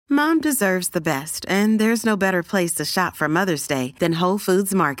Mom deserves the best, and there's no better place to shop for Mother's Day than Whole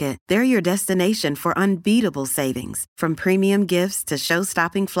Foods Market. They're your destination for unbeatable savings, from premium gifts to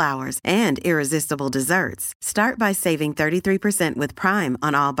show-stopping flowers and irresistible desserts. Start by saving 33% with Prime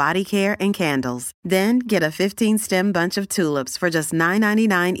on all body care and candles. Then get a 15-stem bunch of tulips for just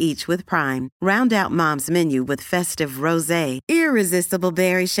 $9.99 each with Prime. Round out Mom's menu with festive rosé, irresistible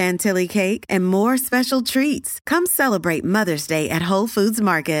berry chantilly cake, and more special treats. Come celebrate Mother's Day at Whole Foods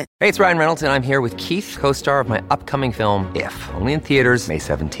Market. Hey, it's Ryan Reynolds, and I'm here with Keith, co-star of my upcoming film, If, only in theaters May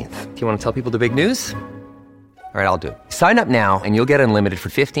 17th. Do you want to tell people the big news? All right, I'll do it. Sign up now and you'll get unlimited for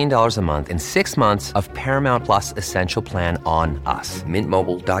 $15 a month and 6 months of Paramount Plus Essential Plan on us.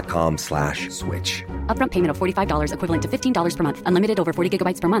 MintMobile.com/switch. Upfront payment of $45 equivalent to $15 per month. Unlimited over 40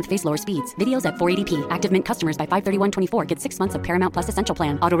 gigabytes per month. Face lower speeds. Videos at 480p. Active Mint customers by 531.24 get 6 months of Paramount Plus Essential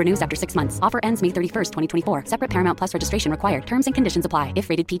Plan. Auto renews after 6 months. Offer ends May 31st, 2024. Separate Paramount Plus registration required. Terms and conditions apply if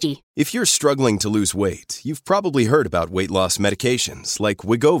rated PG. If you're struggling to lose weight, you've probably heard about weight loss medications like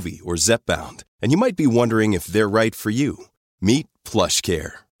Wegovy or Zepbound, and you might be wondering if they're right for you. Meet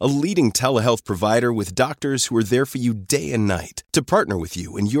PlushCare, a leading telehealth provider with doctors who are there for you day and night to partner with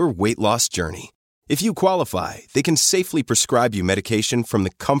you in your weight loss journey. If you qualify, they can safely prescribe you medication from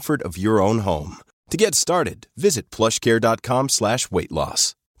the comfort of your own home. To get started, visit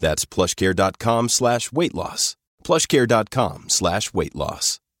plushcare.com/weightloss. That's plushcare.com/weightloss.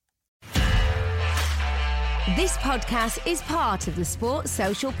 plushcare.com/weightloss. This podcast is part of the Sports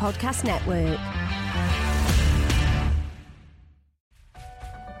Social Podcast Network.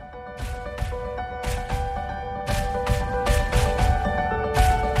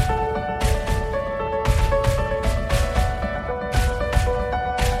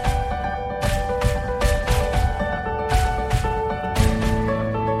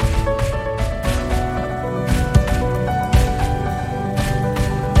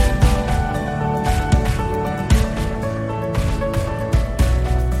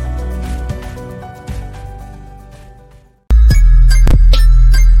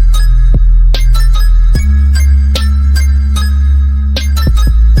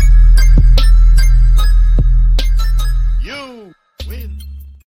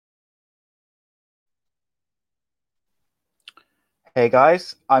 Hey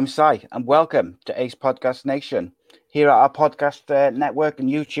guys, I'm Sai and welcome to Ace Podcast Nation. Here at our podcast network and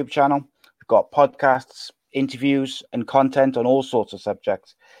YouTube channel, we've got podcasts, interviews and content on all sorts of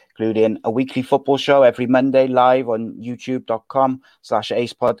subjects, including a weekly football show every Monday live on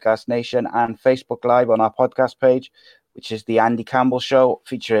youtube.com/Ace Podcast Nation and Facebook Live on our podcast page, which is the Andy Campbell Show,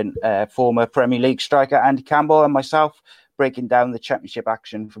 featuring former Premier League striker Andy Campbell and myself breaking down the championship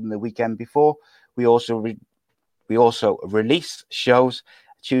action from the weekend before. We also release shows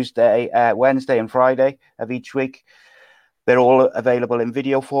Tuesday, Wednesday and Friday of each week. They're all available in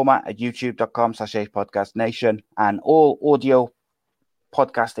video format at youtube.com/Ace Podcast Nation and all audio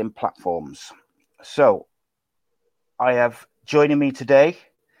podcasting platforms. So I have joining me today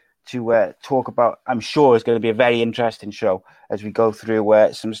to talk about, I'm sure it's going to be a very interesting show as we go through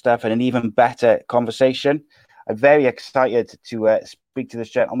some stuff and an even better conversation. I'm very excited to speak to this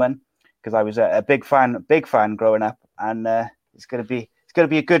gentleman, because I was a big fan growing up, and it's going to be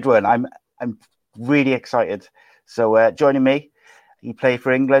a good one. I'm really excited. So joining me, he played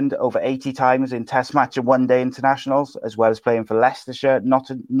for England over 80 times in Test match and one-day internationals, as well as playing for Leicestershire,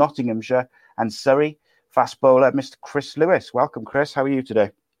 Nottinghamshire, and Surrey. Fast bowler, Mr. Chris Lewis. Welcome, Chris. How are you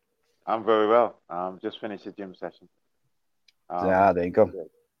today? I'm very well. Just finished a gym session. There you go.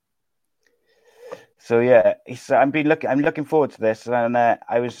 So yeah, I'm looking forward to this, and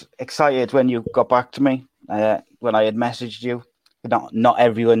I was excited when you got back to me when I had messaged you. Not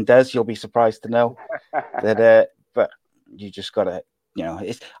everyone does. You'll be surprised to know that. But you just gotta,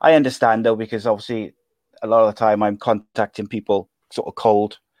 I understand though, because obviously a lot of the time I'm contacting people sort of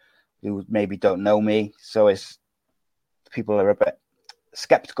cold who maybe don't know me, so it's people are a bit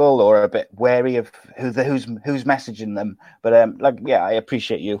skeptical or a bit wary of who's messaging them. But I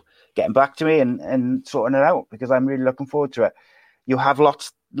appreciate you getting back to me and sorting it out, because I'm really looking forward to it. You have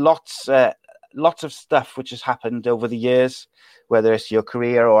lots of stuff which has happened over the years, whether it's your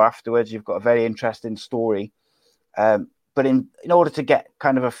career or afterwards. You've got a very interesting story. But in order to get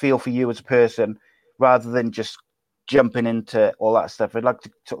kind of a feel for you as a person, rather than just jumping into all that stuff, I'd like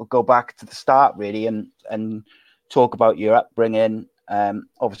to sort of go back to the start really and talk about your upbringing.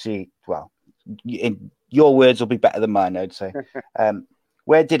 Obviously, well, in your words will be better than mine, I'd say.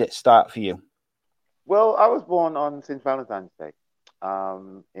 Where did it start for you? Well, I was born on St. Valentine's Day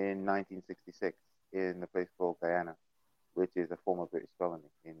in 1966 in a place called Guyana, which is a former British colony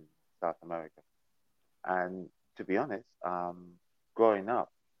in South America. And to be honest, growing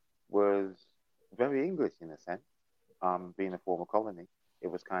up, was very English in a sense. Being a former colony, it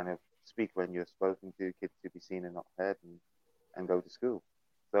was kind of speak when you're spoken to, kids to be seen and not heard, and go to school.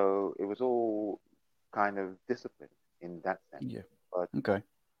 So it was all kind of disciplined in that sense. Yeah. But Okay.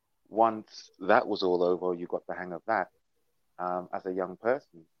 once that was all over, you got the hang of that. As a young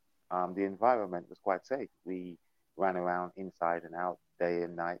person, the environment was quite safe. We ran around inside and out, day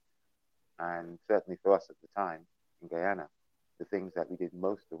and night. And certainly for us at the time in Guyana, the things that we did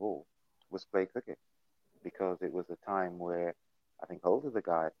most of all was play cricket, because it was a time where I think all of the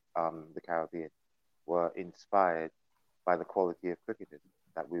Caribbean, were inspired by the quality of cricketers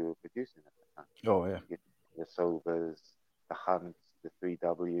that we were producing at the time. Oh, yeah. The Sobers, the Hunts, the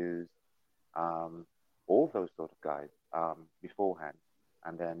 3Ws, all those sort of guys beforehand.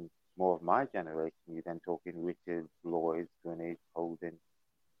 And then more of my generation, you're then talking Richards, Lloyd, Greenwich, Holden.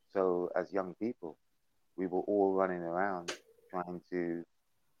 So as young people, we were all running around trying to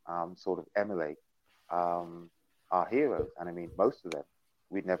sort of emulate our heroes. And I mean, most of them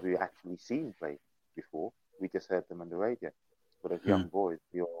we'd never actually seen play before. We just heard them on the radio. But as young boys,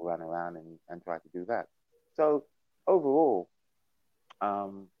 we all ran around and tried to do that. So overall,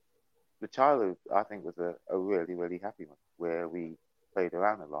 the childhood, I think, was a really, really happy one, where we played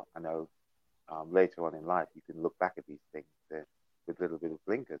around a lot. I know later on in life, you can look back at these things with a little bit of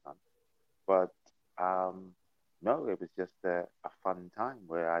blinkers on. But no, it was just a fun time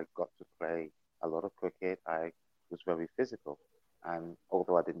where I got to play a lot of cricket. I was very physical. And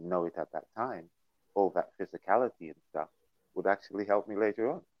although I didn't know it at that time, all that physicality and stuff would actually help me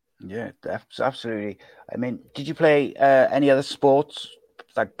later on. Yeah, absolutely. I mean, did you play any other sports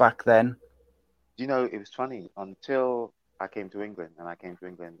like back then? You know, it was funny until I came to England, and I came to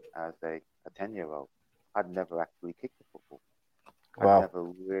England as a 10-year-old. I'd never actually kicked a football. Wow. I'd never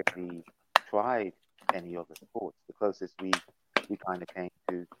really tried any other sports. The closest we kind of came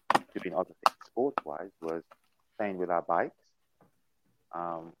to doing other things sports-wise was playing with our bikes,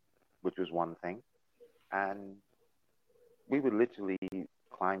 which was one thing. And we would literally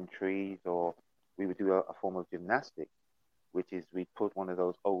climb trees, or we would do a form of gymnastics, which is we'd put one of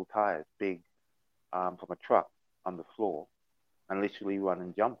those old tires, big, from a truck on the floor, and literally run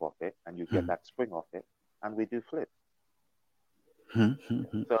and jump off it, and you get that spring off it, and we do flips.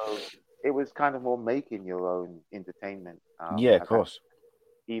 So it was kind of more making your own entertainment. Yeah, of course.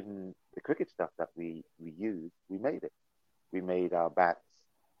 Even the cricket stuff that we used, we made it. We made our bats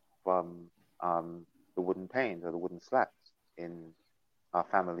from the wooden panes or the wooden slats in our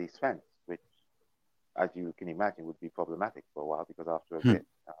family's fence, which, as you can imagine, would be problematic for a while, because after a bit,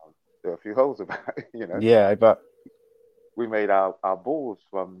 there are a few holes about it, you know. Yeah, I bet. We made our balls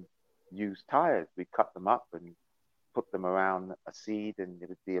from used tires. We cut them up and put them around a seed, and it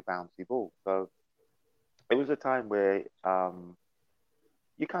would be a bouncy ball. So it was a time where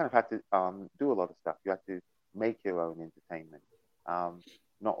you kind of had to do a lot of stuff. You had to make your own entertainment.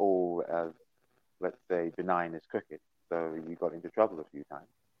 Not all as, let's say, benign as cricket. So you got into trouble a few times.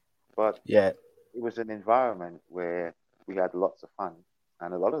 But yeah, it was an environment where we had lots of fun.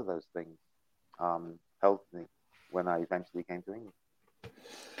 And a lot of those things helped me when I eventually came to England.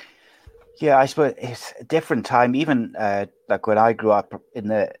 Yeah, I suppose it's a different time. Even like when I grew up in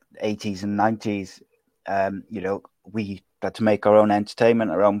the 80s and 90s, you know, we had to make our own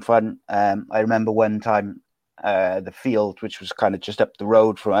entertainment, our own fun. I remember one time the field, which was kind of just up the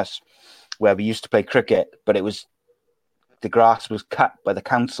road from us, where we used to play cricket, but the grass was cut by the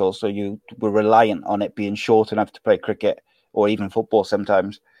council, so you were reliant on it being short enough to play cricket or even football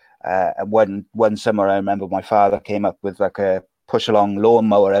sometimes. And one summer, I remember my father came up with like a push-along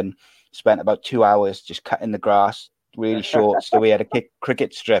lawnmower and spent about 2 hours just cutting the grass really short, so we had a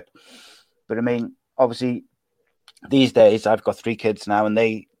cricket strip. But I mean, obviously, these days I've got 3 kids now, and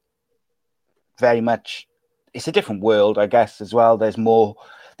they very much, it's a different world, I guess, as well. There's more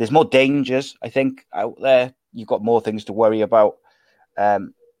dangers, I think, out there. You've got more things to worry about.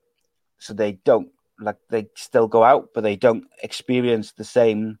 So they still go out, but they don't experience the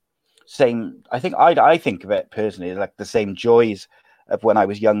same. I think of it personally like the same joys of when I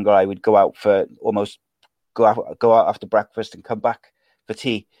was younger. I would go out after breakfast and come back for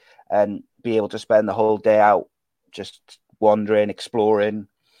tea, and be able to spend the whole day out just wandering, exploring,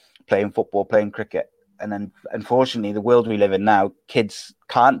 playing football, playing cricket. And then, unfortunately, the world we live in now, kids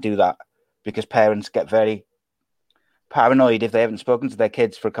can't do that because parents get very paranoid if they haven't spoken to their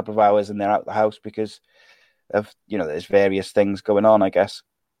kids for a couple of hours and they're out the house because of, you know, there's various things going on, I guess.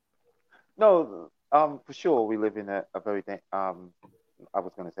 No, for sure, we live in a very, I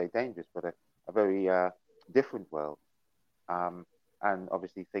was going to say dangerous, but a very different world. And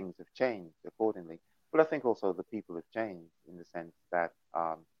obviously things have changed accordingly. But I think also the people have changed in the sense that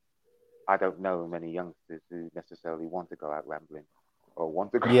I don't know many youngsters who necessarily want to go out rambling or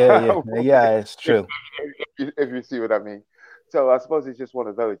want to go Yeah, out. yeah, it's true. If you see what I mean. So I suppose it's just one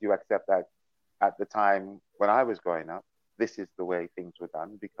of those. You accept that at the time when I was growing up, this is the way things were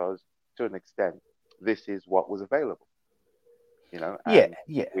done because to an extent, this is what was available. Yeah, And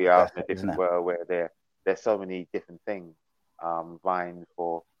yeah, we are that's in a it, isn't different it? world where there's so many different things vying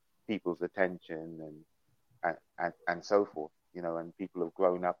for people's attention and so forth, and people have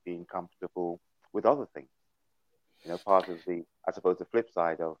grown up being comfortable with other things. Part of I suppose the flip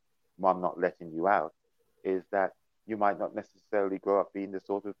side of mom not letting you out is that you might not necessarily grow up being the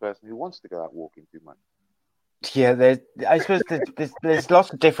sort of person who wants to go out walking too much. Yeah, I suppose there's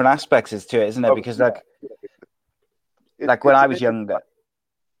lots of different aspects to it, isn't there? Oh, Because yeah. like when It's I a was bit, younger,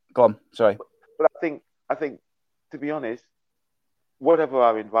 go on, sorry. but I think to be honest, whatever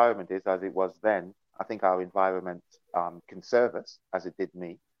our environment is as it was then, I think our environment can serve us as it did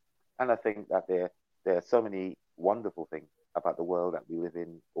me. And I think that there are so many wonderful things about the world that we live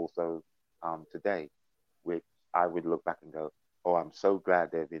in also today, which I would look back and go, oh, I'm so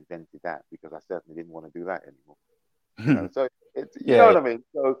glad they've invented that because I certainly didn't want to do that anymore. So it's Yeah, what I mean.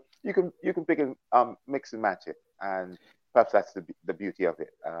 So you can pick and mix and match it, and perhaps that's the beauty of it.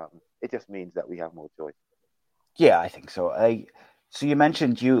 It just means that we have more choice. yeah, I think so. So you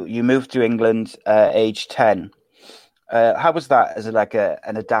mentioned you moved to England age 10. How was that as an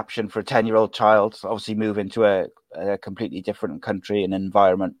adaptation for a 10-year-old child? Obviously, move into a completely different country and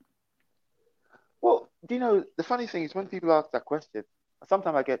environment. Well, the funny thing is when people ask that question,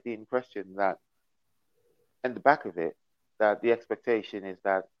 sometimes I get the impression that in the back of it, that the expectation is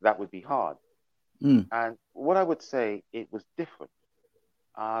that that would be hard. Mm, And what I would say, it was different.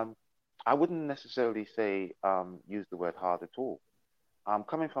 Um, I wouldn't necessarily say use the word hard at all.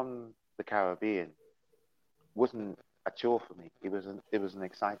 Coming from the Caribbean wasn't a chore for me. It was an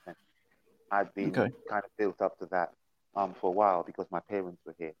excitement. I'd been okay. kind of built up to that for a while because my parents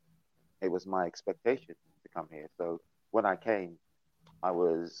were here. It was my expectation to come here. So when I came, I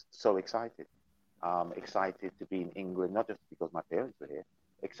was so excited. Excited to be in England, not just because my parents were here,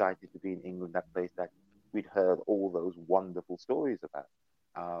 excited to be in England, that place that we'd heard all those wonderful stories about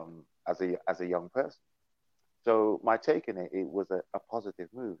as a young person. So my take in it was a positive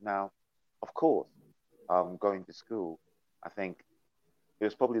move. Now, of course, going to school, I think it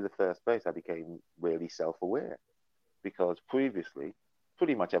was probably the first place I became really self-aware because previously,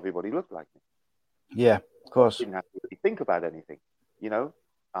 pretty much everybody looked like me. Yeah, of course. Didn't have to really think about anything, you know.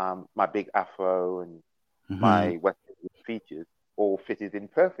 My big afro and Hmm. my Western features all fitted in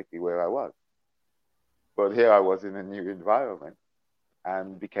perfectly where I was. But here I was in a new environment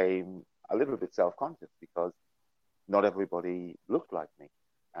and became a little bit self-conscious because not everybody looked like me.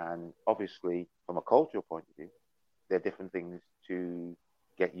 And obviously, from a cultural point of view, there are different things to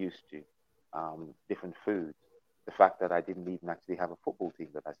get used to, different foods. The fact that I didn't even actually have a football team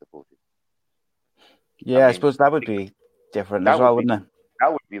that I supported. I Yeah, I mean, suppose that would be different as that would well, be wouldn't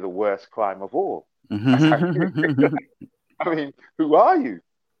that would be the worst crime of all. it? I mean, who are you?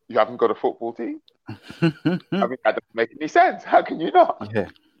 You haven't got a football team? I mean, that doesn't make any sense. How can you not? Yeah.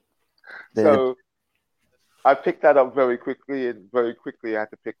 The, So I picked that up very quickly, and very quickly I had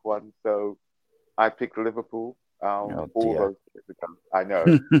to pick one. So I picked Liverpool oh all dear. those years ago. I know.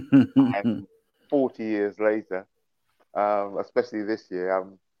 And 40 years later, especially this year,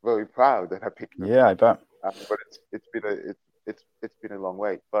 I'm very proud that I picked them. Yeah, I bet. But it's been a long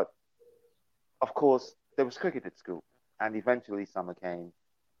wait. But of course, there was cricket at school, and eventually summer came,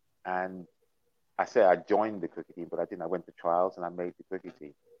 and I say I joined the cricket team, but I didn't. I went to trials and I made the cricket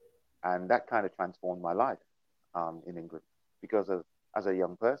team, and that kind of transformed my life in England because as a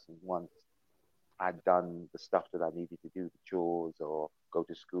young person, once I'd done the stuff that I needed to do, the chores or go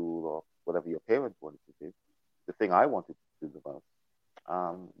to school or whatever your parents wanted to do, the thing I wanted to do the most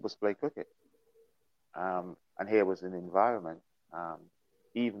was play cricket. And here was an environment, um,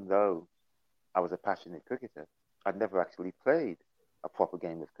 even though I was a passionate cricketer, I'd never actually played a proper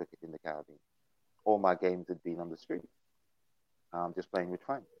game of cricket in the Caribbean. All my games had been on the street, just playing with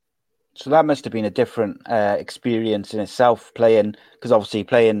friends. So that must have been a different experience in itself, playing, because obviously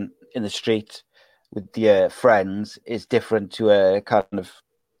playing in the street with your friends is different to a kind of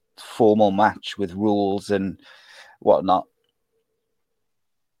formal match with rules and whatnot.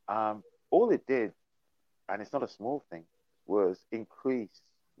 Um, all it did, and it's not a small thing, was increase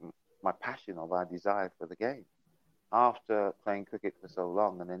my passion or my desire for the game. After playing cricket for so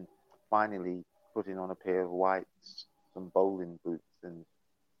long and then finally putting on a pair of whites, some bowling boots, and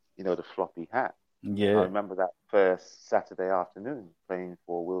the floppy hat. I Yeah. remember that first Saturday afternoon playing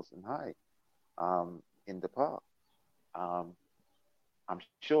for Wilson High in the park. Um, I'm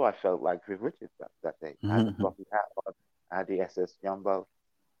sure I felt like Viv Richards that day. I had the fluffy hat on, I had the SS Jumbo,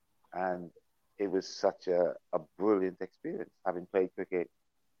 and it was such a brilliant experience having played cricket.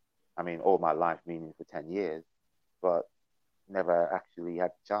 I mean, all my life, meaning for 10 years, but never actually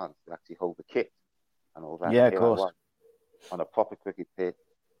had the chance to actually hold the kit and all that. Yeah, And of here I course. was on a proper cricket pitch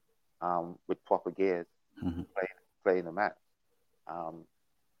with proper gears, playing the match. Um,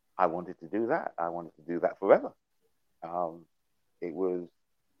 I wanted to do that. I wanted to do that forever. Um, it was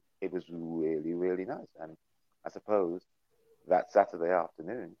it was really really nice, and I suppose that Saturday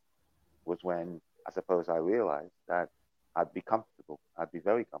afternoon was when I suppose I realized that I'd be comfortable. I'd be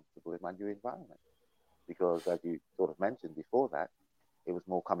very comfortable in my new environment because, as you sort of mentioned before that, it was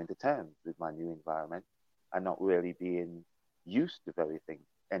more coming to terms with my new environment and not really being used to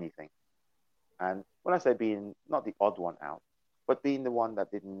anything. And when I say being not the odd one out, but being the one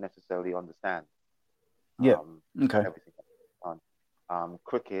that didn't necessarily understand Yeah. Okay. everything on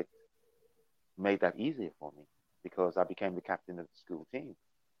cricket made that easier for me because I became the captain of the school team.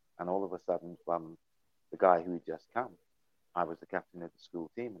 And all of a sudden, from the guy who had just come, I was the captain of the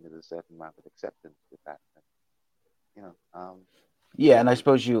school team, and there was a certain amount of acceptance with that. And, you know, Yeah, and I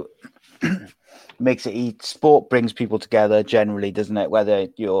suppose you makes it sport brings people together generally, doesn't it? Whether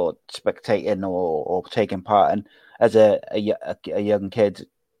you're spectating or taking part. And as a young kid,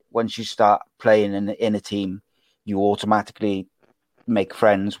 once you start playing in a team, you automatically make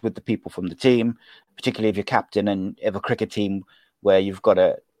friends with the people from the team, particularly if you're captain and if a cricket team where you've got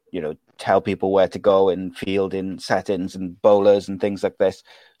to, tell people where to go in fielding settings and bowlers and things like this.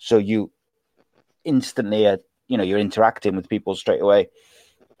 So you instantly, you're interacting with people straight away.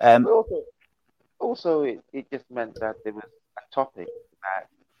 but also it just meant that there was a topic that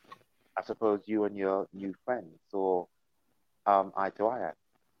I suppose you and your new friends saw eye to eye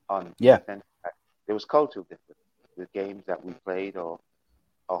on, in Yeah. the sense that there was cultural difference. The games that we played or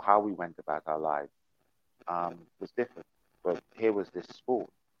how we went about our lives was different. But here was this sport,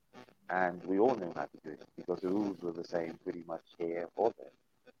 and we all knew how to do it because the rules were the same pretty much here or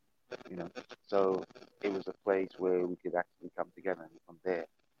there. So it was a place where we could actually come together and from there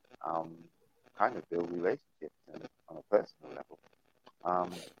um, kind of build relationships and, on a personal level.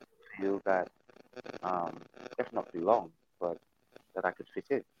 Feel that, if not belong, but that I could fit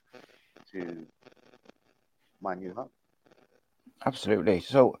in to my new home. Absolutely.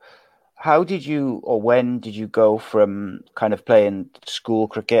 So how did you, or when did you go from kind of playing school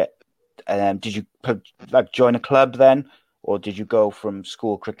cricket? Did you join a club then, or did you go from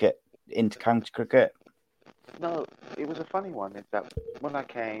school cricket into county cricket? No, it was a funny one. Is that when I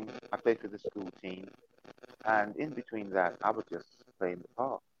came, I played for the school team, and in between that, I was just playing the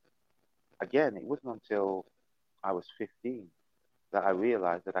part. Again, it wasn't until I was 15 that I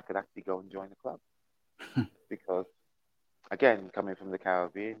realized that I could actually go and join the club because, again, coming from the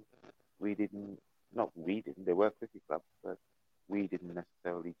Caribbean, we didn't, not we didn't, there were cricket clubs, but we didn't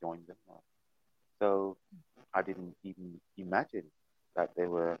necessarily join them. So I didn't even imagine that there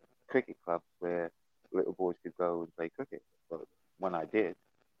were cricket clubs where little boys could go and play cricket. But when I did,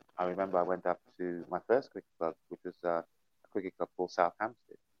 I remember I went up to my first cricket club, which was a cricket club called South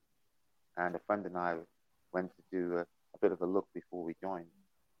Hampstead. And a friend and I went to do a bit of a look before we joined.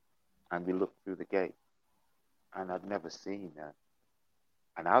 And we looked through the gate. And I'd never seen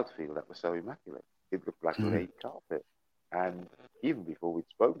an outfield that was so immaculate. It looked like a laid carpet. And even before we'd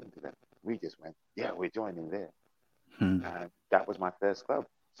spoken to them, we just went, yeah, we're joining there. And that was my first club,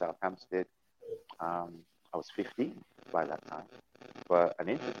 South Hampstead. I was 15 by that time. But an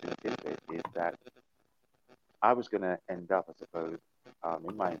interesting tidbit is that I was going to end up, I suppose,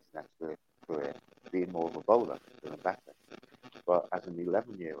 in my international career, being more of a bowler than a batter. But as an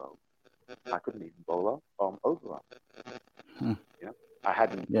 11-year-old, I couldn't even bowl overarm. I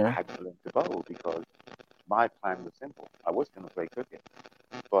hadn't learned to bowl because my plan was simple. I was going to play cricket,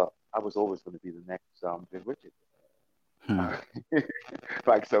 but I was always going to be the next Viv Richards,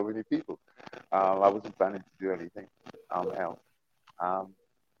 like so many people. I wasn't planning to do anything else.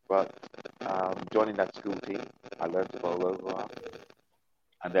 But joining that school team, I learned to bowl overarm.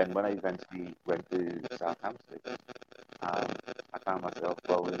 And then when I eventually went to Southampton, I found myself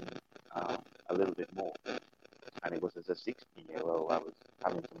bowling a little bit more. And it was as a 16-year-old, I was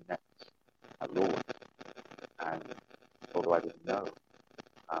having some nets at Lord's. And although I didn't know,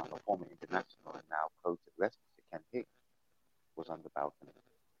 a former international and now coach at Leicester, Ken Higgs, was on the balcony.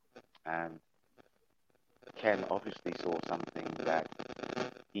 And Ken obviously saw something that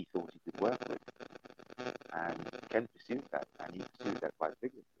he thought he could work with. And Ken pursued that, and he pursued that quite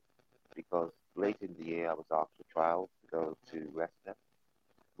vigorously. Because late in the year, I was asked for trials to go to Leicester,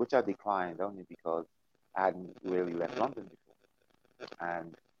 which I declined only because I hadn't really left London before.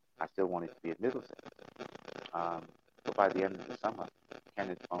 I still wanted to be at Middlesex. But by the end of the summer,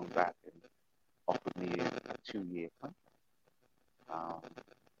 Kenneth phoned back and offered me a 2-year contract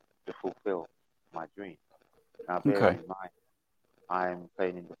to fulfill my dream. Now, bearing in mind, I'm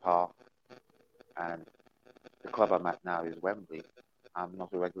playing in the park, and the club I'm at now is Wembley. I'm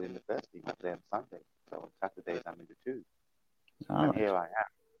not a regular in the first team. I play on Sunday. So on Saturdays, I'm in the twos. And here I am.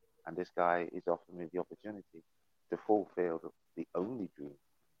 And this guy is offering me the opportunity to fulfill the only dream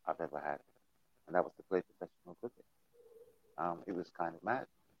I've ever had. And that was to play professional cricket. It was kind of mad.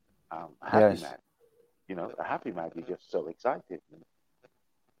 A happy mad. You know, a happy mad. You're just so excited. And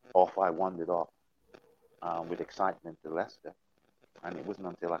off I wandered off with excitement to Leicester. And it wasn't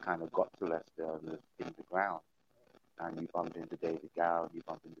until I kind of got to Leicester and was in the ground, and you bumped into David Gow, you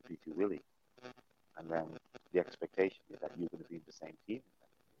bumped into Peter Willie, and then the expectation is that you're going to be in the same team.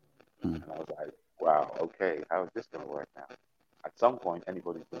 And I was like, wow, okay, how is this going to work now? At some point,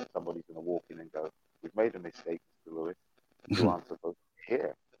 somebody's going to walk in and go, we've made a mistake, Mr. Lewis. You aren't supposed to be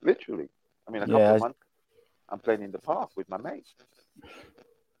here. Literally. I mean, a couple of months, I'm playing in the park with my mates.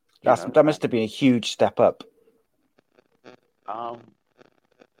 That must have been a huge step up.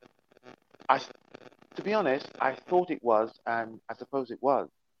 To be honest, I thought it was, and I suppose it was,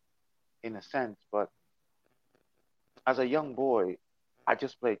 in a sense. But as a young boy, I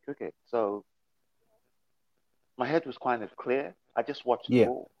just played cricket, so my head was kind of clear. I just watched the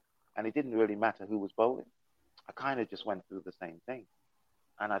ball, and it didn't really matter who was bowling. I kind of just went through the same thing,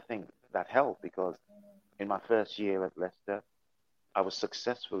 and I think that helped because in my first year at Leicester, I was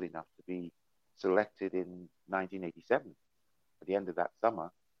successful enough to be selected in 1987, at the end of that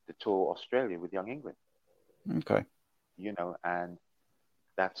summer, to tour Australia with Young England. Okay. You know, and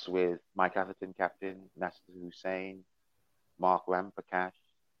that's with Mike Atherton, captain, Nasser Hussain, Mark Ramprakash,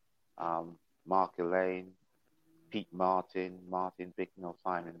 Mark Elaine, Pete Martin, Martin Bicknell,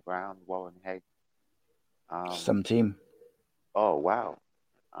 Simon Brown, Warren Hegg. Some team. Oh, wow.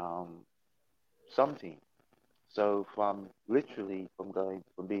 Some team. So from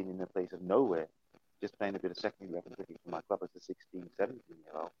being in a place of nowhere, just playing a bit of second 11 cricket for my club as a 16,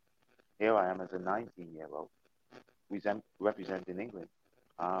 17-year-old, here I am as a 19-year-old representing England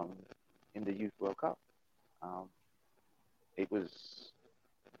in the Youth World Cup. It was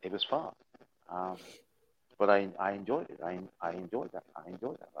fun, but I enjoyed it. I enjoyed that. I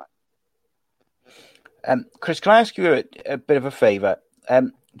enjoyed that life. Chris, can I ask you a bit of a favour?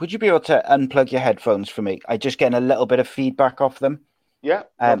 Would you be able to unplug your headphones for me? I'm just getting a little bit of feedback off them. Yeah,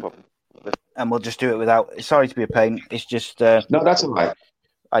 no problem. And we'll just do it without. Sorry to be a pain. It's just no, that's all right.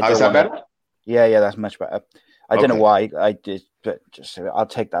 Is that better? Yeah, that's much better. I don't know why I did, but just I'll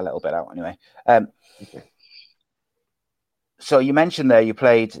take that little bit out anyway. Okay. So you mentioned there you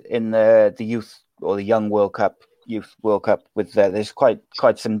played in the youth or the Young Youth World Cup with there's quite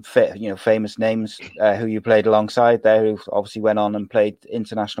some famous names who you played alongside there, who obviously went on and played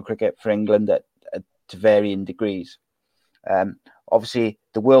international cricket for England to varying degrees. Obviously,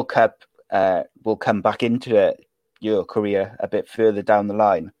 the World Cup will come back into your career a bit further down the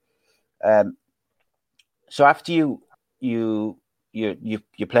line. So after you're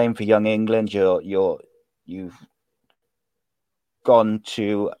playing for Young England, you've gone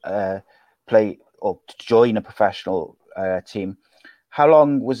to play or to join a professional team. How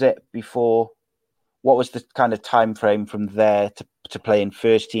long was it before? What was the kind of time frame from there to play in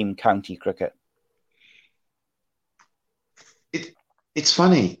first team county cricket? It's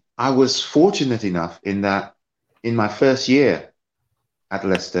funny. I was fortunate enough in that in my first year at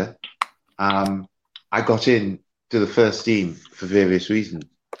Leicester, I got in to the first team for various reasons.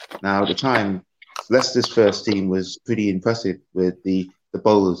 Now, at the time, Leicester's first team was pretty impressive with the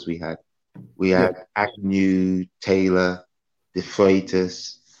bowlers we had. We had Agnew, Taylor, De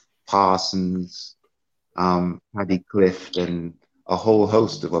Freitas, Parsons, Paddy Clift, and a whole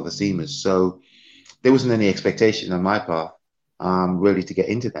host of other seamers. So there wasn't any expectation on my part really to get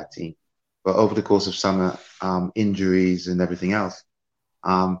into that team. But over the course of summer, injuries and everything else,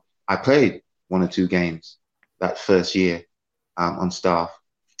 I played 1 or 2 games that first year on staff.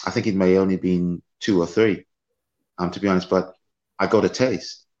 I think it may only been 2 or 3, to be honest, but I got a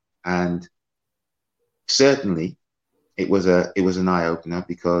taste. And certainly it was an eye-opener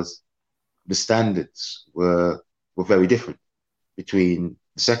because the standards were very different between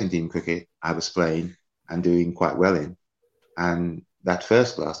the second team cricket I was playing and doing quite well in and that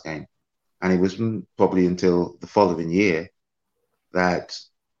first class game. And it wasn't probably until the following year that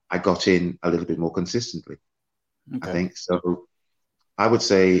I got in a little bit more consistently. Okay. I think so. I would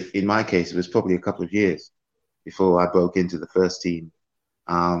say in my case, it was probably a couple of years before I broke into the first team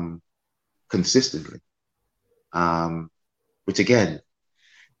consistently, which again,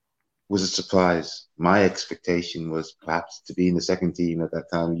 was a surprise. My expectation was perhaps to be in the second team at that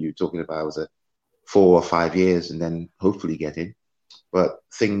time. You were talking about was a 4 or 5 years and then hopefully get in. But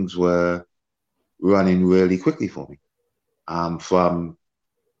things were running really quickly for me. From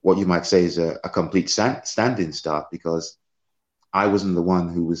what you might say is a complete stand-in start, because I wasn't the one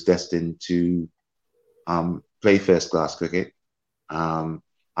who was destined to play first-class cricket. I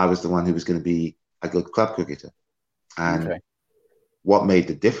was the one who was going to be a good club cricketer. And what made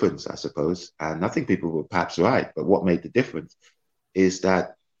the difference, I suppose, and I think people were perhaps right, but what made the difference is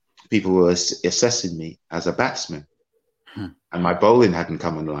that people were assessing me as a batsman. And my bowling hadn't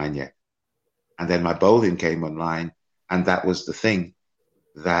come online yet. And then my bowling came online, and that was the thing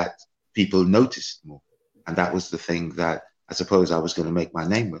that people noticed more. And that was the thing that I suppose I was going to make my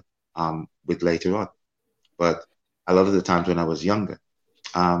name with later on. But a lot of the times when I was younger,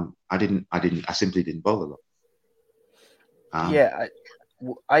 I simply didn't bowl a lot. I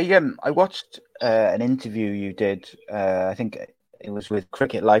watched an interview you did. I think it was with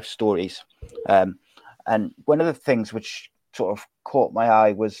Cricket Life Stories, and one of the things which sort of caught my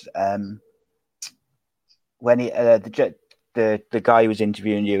eye was when the guy who was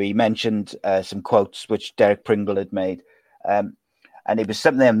interviewing you, he mentioned some quotes which Derek Pringle had made, and it was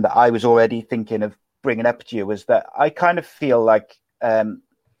something that I was already thinking of bringing up to you. Was that I kind of feel like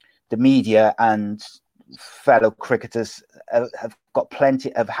the media and fellow cricketers have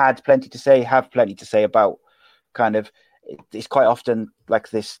had plenty to say about kind of, it's quite often like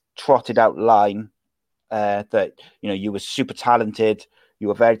this trotted out line that, you know, you were super talented, you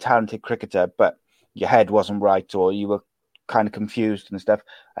were a very talented cricketer, but your head wasn't right, or you were kind of confused and stuff.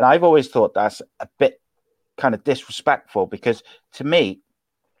 And I've always thought that's a bit kind of disrespectful, because to me,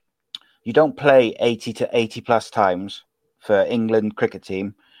 you don't play 80 to 80 plus times for England cricket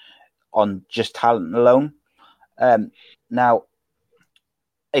team on just talent alone. Now,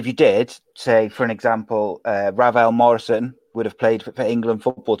 if you did, say, for an example, Ravel Morrison would have played for England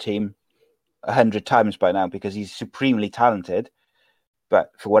football team 100 times by now, because he's supremely talented,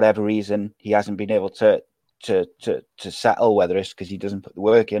 but for whatever reason, he hasn't been able to settle, whether it's because he doesn't put the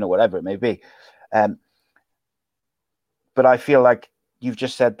work in or whatever it may be. But I feel like you've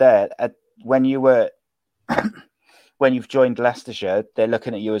just said there, when you've joined Leicestershire, they're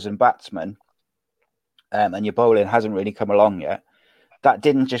looking at you as a batsman, and your bowling hasn't really come along yet. That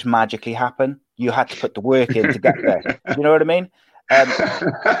didn't just magically happen. You had to put the work in to get there. You know what I mean?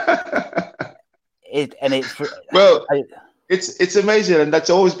 It's amazing, and that's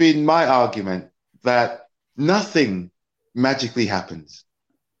always been my argument, that nothing magically happens.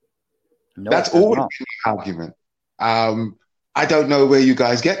 No, that's always been my argument. I don't know where you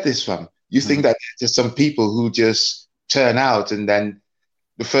guys get this from. You think that there's some people who just turn out and then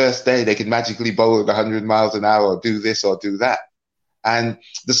the first day they can magically bowl at 100 miles an hour, or do this or do that. And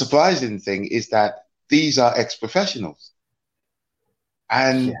the surprising thing is that these are ex-professionals,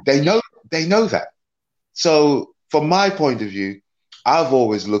 and they know that. So from my point of view, I've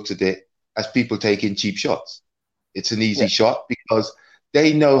always looked at it as people taking cheap shots. It's an easy shot because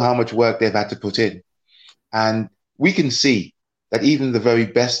they know how much work they've had to put in. And we can see that even the very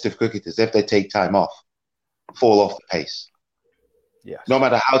best of cricketers, if they take time off, fall off the pace. Yes. No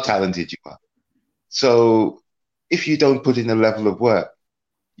matter how talented you are. So if you don't put in a level of work,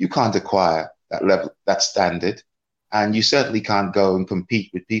 you can't acquire that level, that standard, and you certainly can't go and compete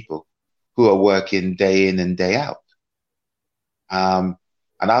with people who are working day in and day out.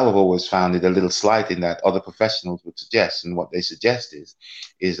 And I've always found it a little slight in that other professionals would suggest, and what they suggest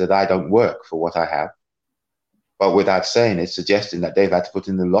is that I don't work for what I have, but without saying it, suggesting that they've had to put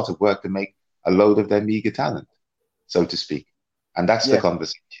in a lot of work to make a load of their meager talent, so to speak. And that's the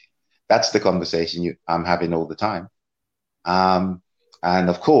conversation. That's the conversation I'm having all the time. And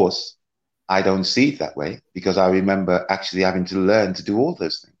of course, I don't see it that way, because I remember actually having to learn to do all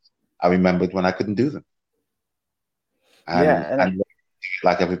those things. I remembered when I couldn't do them. And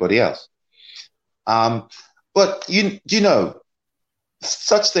like everybody else. But you know,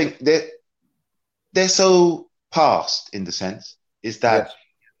 such things, they're so past in the sense is that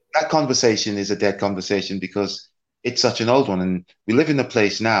that conversation is a dead conversation, because it's such an old one. And we live in a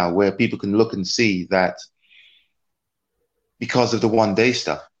place now where people can look and see that because of the one-day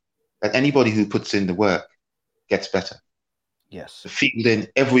stuff, that anybody who puts in the work gets better. Yes. The fielding,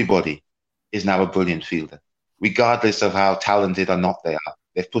 everybody is now a brilliant fielder, regardless of how talented or not they are.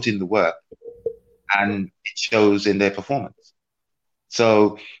 They've put in the work, and it shows in their performance.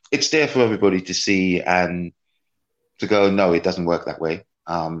 So it's there for everybody to see and to go, no, it doesn't work that way,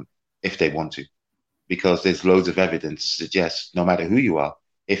 if they want to. Because there's loads of evidence to suggest no matter who you are,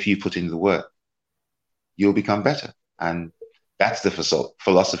 if you put in the work, you'll become better. And that's the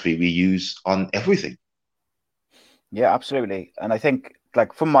philosophy we use on everything. Yeah, absolutely. And I think,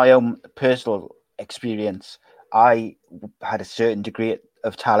 like, from my own personal experience, I had a certain degree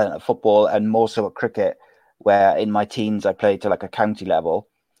of talent at football and more so at cricket, where in my teens I played to like a county level,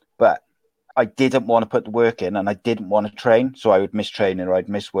 but I didn't want to put the work in and I didn't want to train. So I would miss training or I'd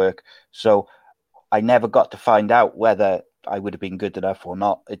miss work. So I never got to find out whether I would have been good enough or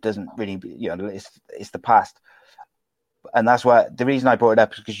not. It doesn't really, it's the past. And that's why the reason I brought it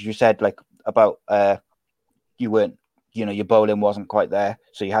up is because you said like about you weren't, your bowling wasn't quite there.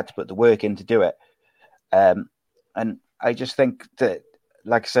 So you had to put the work in to do it. And I just think that,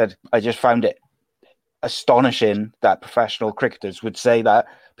 like I said, I just found it astonishing that professional cricketers would say that,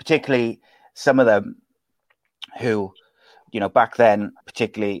 particularly some of them who, back then,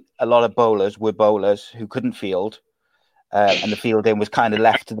 particularly a lot of bowlers were bowlers who couldn't field, and the fielding was kind of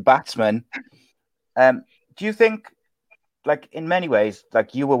left to the batsman. Do you think, like, in many ways,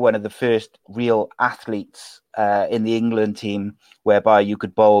 like, you were one of the first real athletes in the England team, whereby you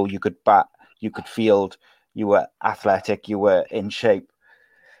could bowl, you could bat, you could field, you were athletic, you were in shape?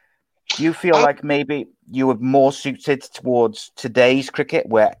 Do you feel like maybe you were more suited towards today's cricket,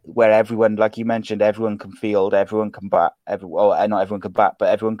 where everyone, like you mentioned, everyone can field, everyone can bat, not everyone can bat, but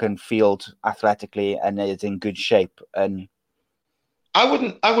everyone can field athletically and is in good shape? And I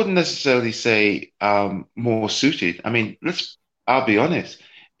wouldn't necessarily say more suited. I mean, I'll be honest,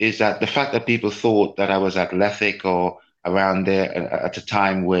 is that the fact that people thought that I was athletic or around there at a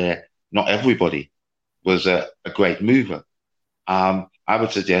time where not everybody was a great mover, I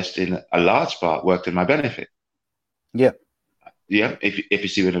would suggest in a large part worked in my benefit. Yeah. Yeah, if you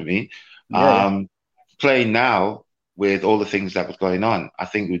see what I mean. Yeah. Playing now with all the things that was going on, I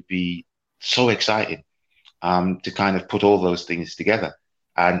think would be so exciting to kind of put all those things together.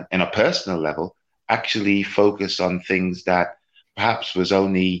 And in a personal level, actually focus on things that perhaps was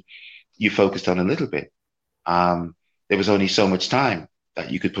only you focused on a little bit. There was only so much time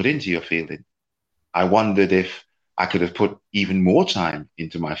that you could put into your fielding. I wondered if I could have put even more time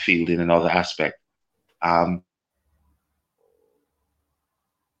into my field in another aspect. Oh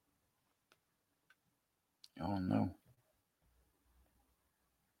no.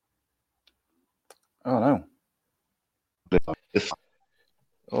 Oh no.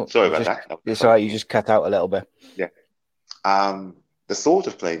 Sorry about that. It's all right. You just cut out a little bit. Yeah. The thought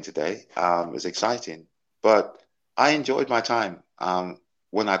of playing today is exciting, but I enjoyed my time.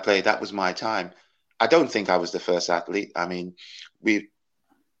 When I played, that was my time. I don't think I was the first athlete. I mean,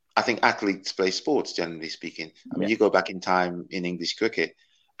 I think athletes play sports, generally speaking. I mean, you go back in time in English cricket,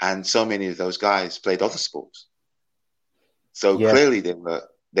 and so many of those guys played other sports. So clearly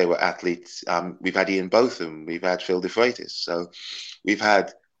they were athletes. We've had Ian Botham, we've had Phil de Freitas. So we've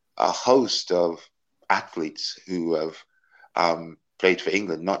had a host of athletes who have played for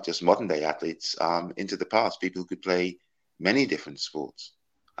England, not just modern day athletes, into the past, people who could play many different sports.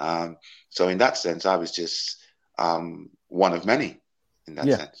 So in that sense, I was just one of many in that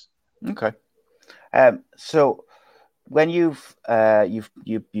sense. Okay. So when you've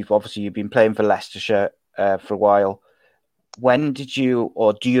obviously you've been playing for Leicestershire for a while, when did you,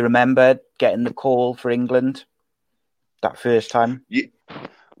 or do you remember getting the call for England that first time? Yeah.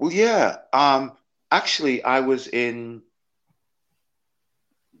 Well, yeah. Actually, I was in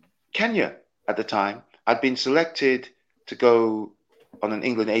Kenya at the time. I'd been selected to go on an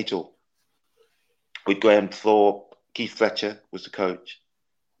England A tour with Graham Thorpe. Keith Fletcher was the coach.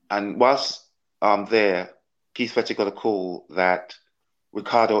 And whilst there, Keith Fletcher got a call that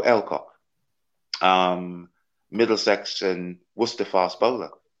Ricardo Elcock, Middlesex and Worcester fast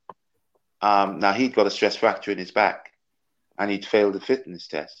bowler, now he'd got a stress fracture in his back and he'd failed the fitness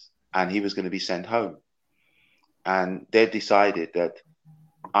test and he was going to be sent home. And they decided that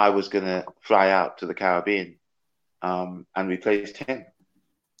I was going to fly out to the Caribbean and replaced him.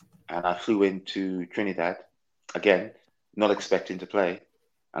 And I flew into Trinidad, again, not expecting to play.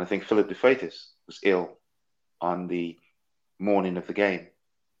 And I think Philip de Freitas was ill on the morning of the game.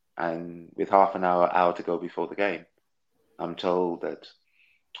 And with half an hour to go before the game, I'm told that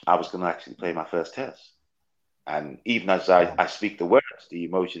I was going to actually play my first test. And even as I speak the words, the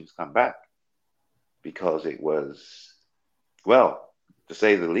emotions come back because it was, well, to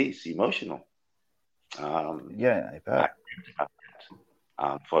say the least, emotional. I bet.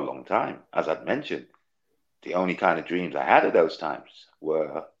 For a long time. As I'd mentioned, the only kind of dreams I had at those times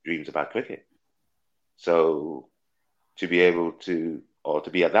were dreams about cricket. So to be able to, or to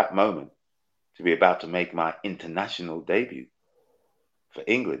be at that moment, to be about to make my international debut for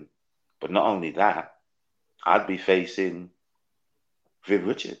England, but not only that, I'd be facing Viv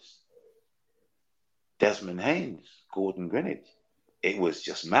Richards, Desmond Haynes, Gordon Greenwich. It was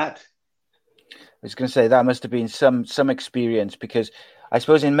just mad. I was going to say that must have been some experience, because I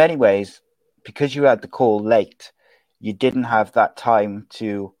suppose in many ways, because you had the call late, you didn't have that time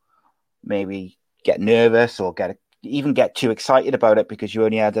to maybe get nervous or even get too excited about it, because you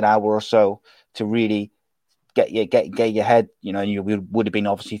only had an hour or so to really get your head, and you would have been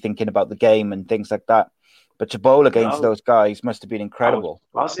obviously thinking about the game and things like that. But to bowl against those guys must have been incredible.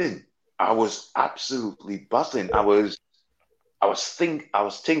 I was buzzing. I was absolutely buzzing. I was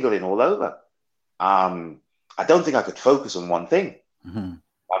tingling all over. I don't think I could focus on one thing. Mm-hmm.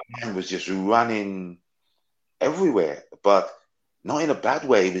 My mind was just running everywhere, but not in a bad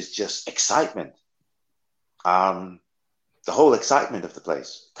way. It was just excitement. The whole excitement of the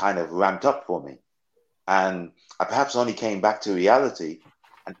place kind of ramped up for me. And I perhaps only came back to reality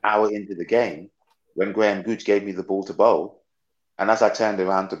an hour into the game when Graham Gooch gave me the ball to bowl. And as I turned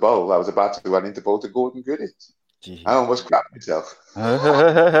around to bowl, I was about to run into bowl to Gordon Greenwich. I almost crapped myself.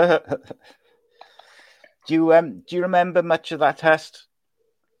 Do you remember much of that test?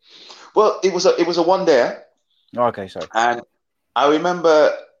 Well, it was a one-dayer. Okay, sorry. And I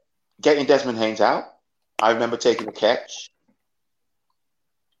remember getting Desmond Haynes out. I remember taking a catch.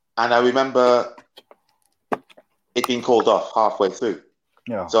 And I remember it being called off halfway through.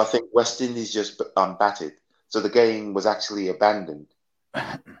 Yeah. So I think West Indies just batted. So the game was actually abandoned.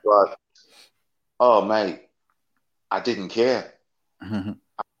 But, oh, mate, I didn't care. Mm-hmm.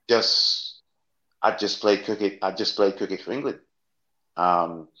 I just played cricket. I just played cricket for England.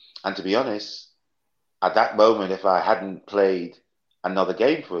 And to be honest, at that moment, if I hadn't played another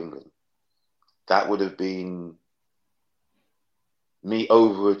game for England, that would have been me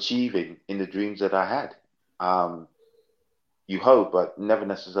overachieving in the dreams that I had. You hope, but never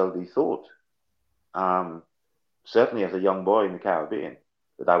necessarily thought. Certainly as a young boy in the Caribbean,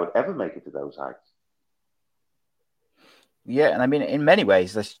 that I would ever make it to those heights. Yeah, and I mean, in many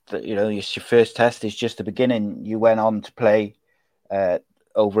ways, your first test is just the beginning. You went on to play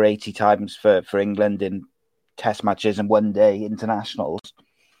over 80 times for England in test matches and one-day internationals.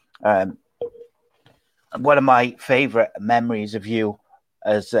 One of my favourite memories of you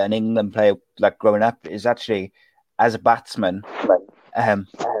as an England player, like growing up, is actually as a batsman,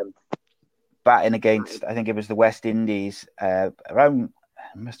 batting against, I think it was the West Indies, around,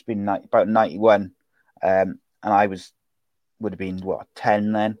 it must have been about 91, and I would have been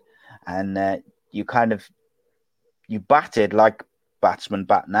 10 then, and you batted like batsmen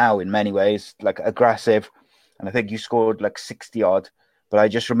bat now in many ways, like aggressive, and I think you scored like 60 odd. But I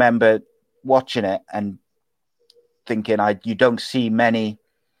just remember watching it and thinking, you don't see many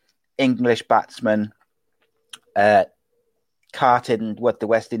English batsmen carting with the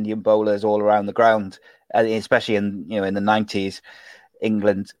West Indian bowlers all around the ground, especially in the 90s.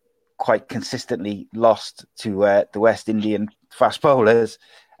 England quite consistently lost to the West Indian fast bowlers,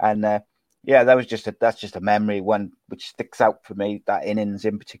 and that's just a memory, one which sticks out for me, that innings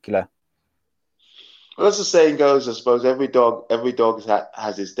in particular. Well, as the saying goes, I suppose every dog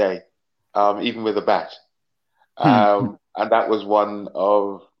has his day, even with a bat, and that was one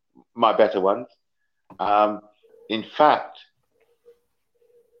of my better ones. In fact,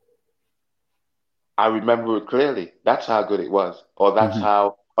 I remember it clearly. That's how good it was, or that's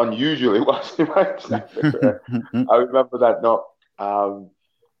how unusual it was. I remember that knock.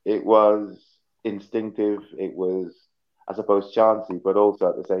 It was instinctive. It was, I suppose, chancy, but also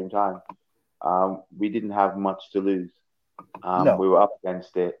at the same time, we didn't have much to lose. No. We were up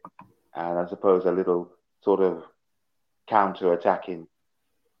against it, and I suppose a little sort of counter-attacking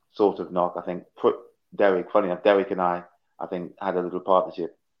sort of knock. I think funny enough, Derek and I think, had a little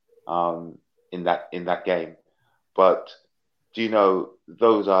partnership in that game. But do you know,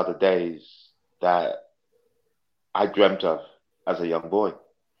 those are the days that I dreamt of as a young boy.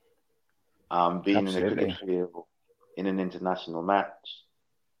 Being in a cricket field, in an international match,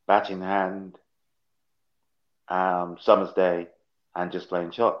 bat in hand, summer's day, and just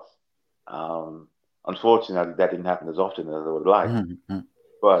playing shots. Unfortunately, that didn't happen as often as I would like.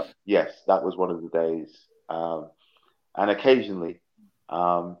 But yes, that was one of the days. And occasionally,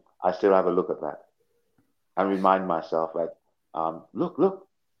 I still have a look at that and remind myself that, look,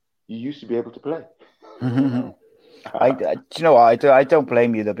 you used to be able to play. I don't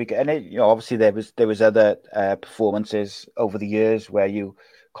blame you though, because obviously there was other performances over the years where you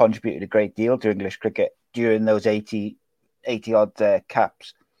contributed a great deal to English cricket during those 80 odd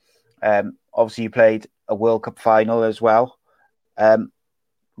caps. Obviously, you played a World Cup final as well.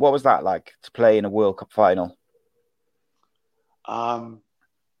 What was that like, to play in a World Cup final? I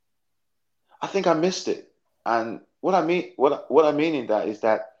think I missed it, and what I mean in that is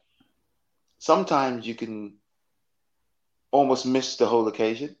that sometimes you can almost missed the whole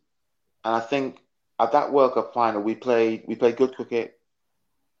occasion. And I think at that World Cup final, we played good cricket.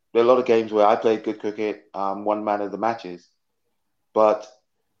 There are a lot of games where I played good cricket, won man of the matches, but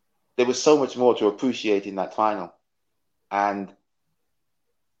there was so much more to appreciate in that final, and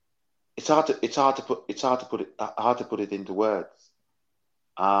it's hard to put it into words.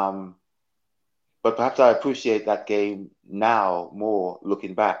 But perhaps I appreciate that game now more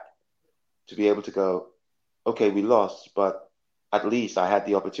looking back, to be able to go, okay, we lost, but at least I had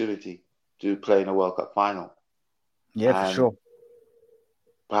the opportunity to play in a World Cup final. Yeah, for sure.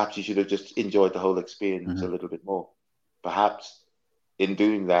 Perhaps you should have just enjoyed the whole experience a little bit more. Perhaps in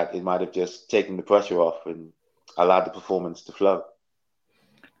doing that, it might have just taken the pressure off and allowed the performance to flow.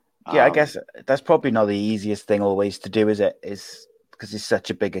 Yeah, I guess that's probably not the easiest thing always to do, is it? Is because it's such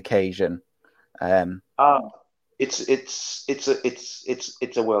a big occasion. It's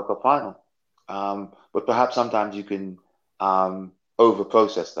a World Cup final, but perhaps sometimes you can over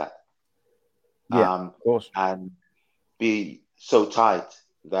process that. Of course, and be so tight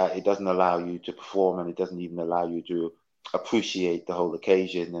that it doesn't allow you to perform, and it doesn't even allow you to appreciate the whole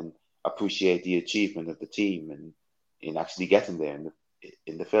occasion and appreciate the achievement of the team and in actually getting there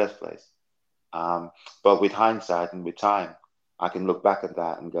in the first place. But with hindsight and with time, I can look back at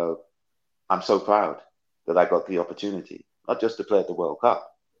that and go, I'm so proud that I got the opportunity, not just to play at the World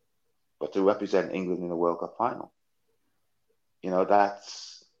Cup, but to represent England in a World Cup final.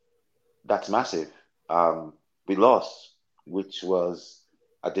 That's massive. We lost, which was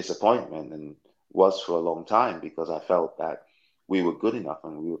a disappointment and was for a long time, because I felt that we were good enough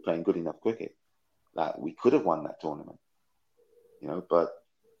and we were playing good enough cricket that we could have won that tournament. But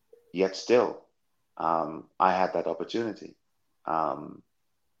yet still, I had that opportunity.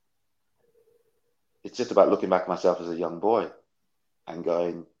 It's just about looking back at myself as a young boy and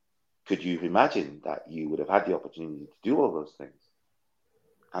going, could you imagine that you would have had the opportunity to do all those things?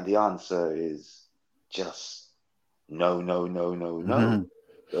 And the answer is just no, no, no, no, no.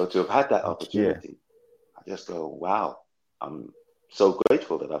 So to have had that opportunity, I just go, wow, I'm so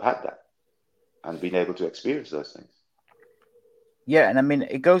grateful that I've had that and been able to experience those things. Yeah, and I mean,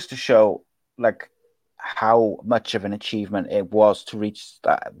 it goes to show how much of an achievement it was to reach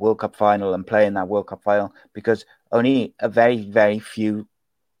that World Cup final and play in that World Cup final, because only a very, very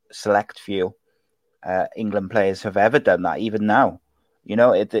select few England players have ever done that, even now.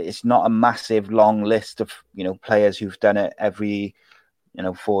 It's not a massive long list of, players who've done it every,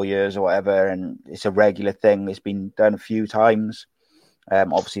 4 years or whatever, and it's a regular thing. It's been done a few times.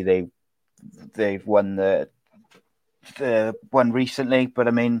 Obviously, they've won the one recently, but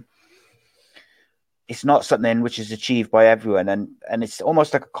I mean, it's not something which is achieved by everyone, and it's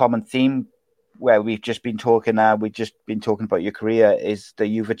almost like a common theme where we've just been talking about your career, is that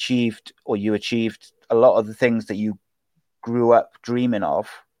you achieved a lot of the things that you grew up dreaming of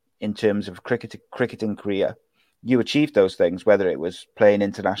in terms of cricketing career. You achieved those things, whether it was playing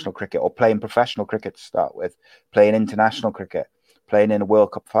international cricket or playing professional cricket to start with, playing international cricket, playing in a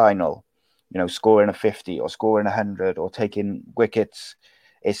World Cup final, scoring a 50 or scoring 100 or taking wickets.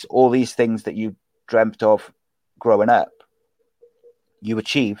 It's all these things that you dreamt of growing up, you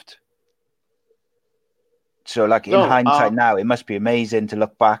achieved. So in hindsight now, it must be amazing to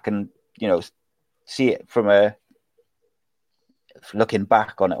look back and, see it from looking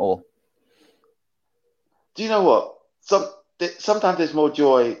back on it all. Do you know what? Sometimes there's more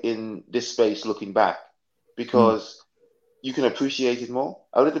joy in this space looking back, because you can appreciate it more.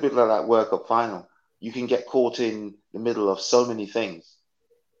 A little bit like that World Cup final. You can get caught in the middle of so many things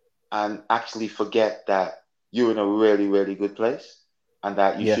and actually forget that you're in a really, really good place and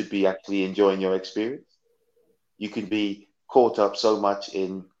that you should be actually enjoying your experience. You can be caught up so much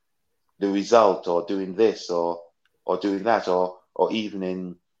in the result, or doing this or doing that, or even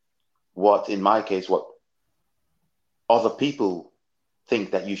in in my case, what other people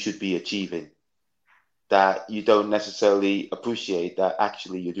think that you should be achieving, that you don't necessarily appreciate that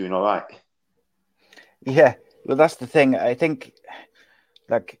actually you're doing all right. Yeah, well, that's the thing. I think,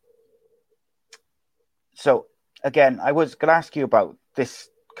 so again, I was going to ask you about this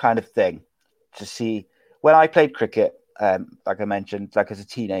kind of thing, to see when I played cricket, like I mentioned, as a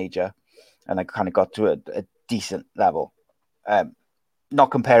teenager, and I kind of got to a decent level.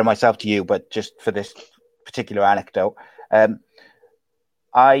 Not comparing myself to you, but just for this particular anecdote, when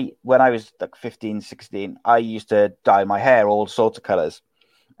I was 15, 16, I used to dye my hair all sorts of colours.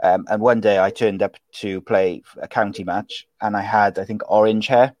 And one day I turned up to play a county match, and I had, I think, orange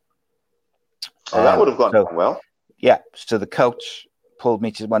hair. Oh, that would have gone well. Yeah. So the coach pulled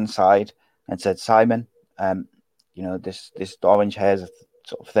me to one side and said, Simon, this orange hair is a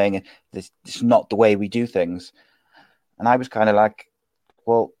sort of thing. This is not the way we do things. And I was kind of like,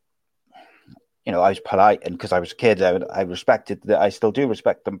 well, you know, I was polite, and because I was a kid, I respected that. I still do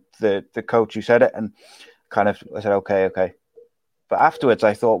respect the coach who said it, and kind of I said, okay. But afterwards,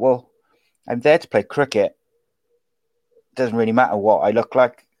 I thought, well, I'm there to play cricket. It doesn't really matter what I look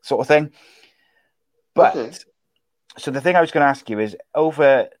like, sort of thing. But so the thing I was going to ask you is,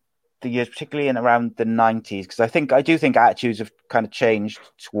 over the years, particularly in around the 90s, because I do think attitudes have kind of changed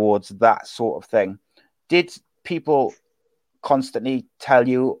towards that sort of thing. Did people constantly tell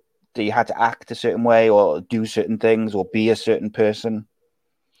you that you had to act a certain way or do certain things or be a certain person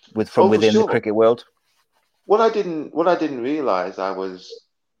from within the cricket world? What I didn't realize, I was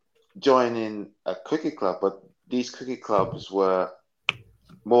joining a cricket club, but these cricket clubs were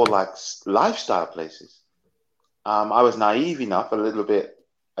more like lifestyle places. I was naive enough, a little bit,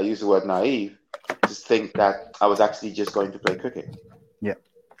 I use the word naive, to think that I was actually just going to play cricket. Yeah.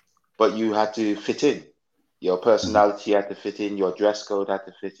 But you had to fit in. Your personality had to fit in. Your dress code had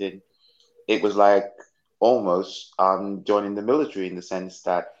to fit in. It was like almost joining the military, in the sense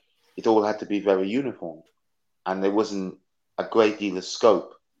that it all had to be very uniform. And there wasn't a great deal of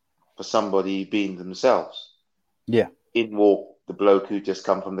scope for somebody being themselves. Yeah. In walked the bloke who just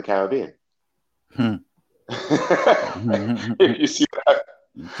come from the Caribbean. If you see that.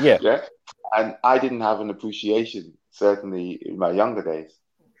 Yeah. And I didn't have an appreciation, certainly in my younger days,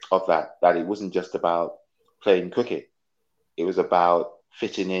 of that it wasn't just about playing cricket. It was about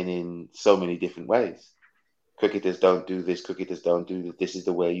fitting in so many different ways. Cricketers don't do this, cricketers don't do this. This is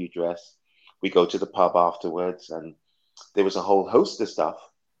the way you dress. We go to the pub afterwards, and there was a whole host of stuff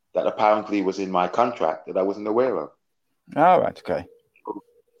that apparently was in my contract that I wasn't aware of. All right, okay.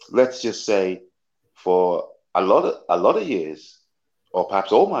 Let's just say, for a lot of years, or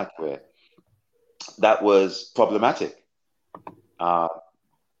perhaps all my career, that was problematic.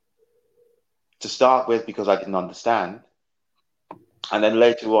 To start with, because I didn't understand. And then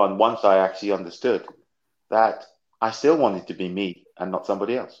later on, once I actually understood, that I still wanted to be me and not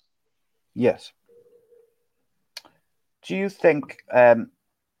somebody else. Yes. Do you think,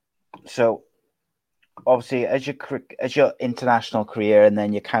 so obviously as your international career and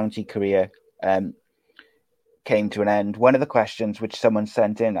then your county career came to an end, one of the questions which someone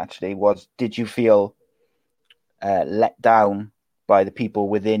sent in actually was, did you feel let down by the people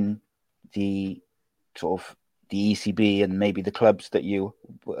within the sort of the ECB and maybe the clubs that you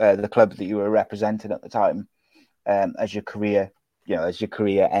were representing at the time, as your career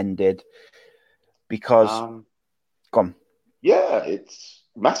ended? Because go on. Yeah, it's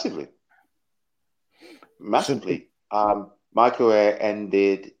massively. My career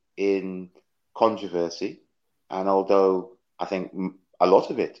ended in controversy, and although I think a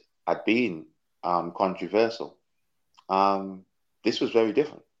lot of it had been controversial, this was very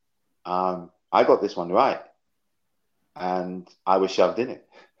different. I got this one right, and I was shoved in it.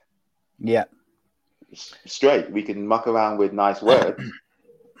 Yeah. Straight. We can muck around with nice words,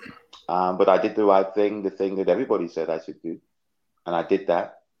 but I did the right thing, the thing that everybody said I should do, and I did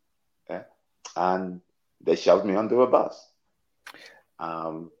that. Yeah. And they shoved me under a bus.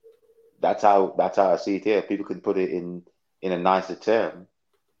 That's how I see it here. People can put it in a nicer term,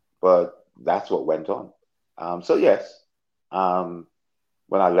 but that's what went on. So yes,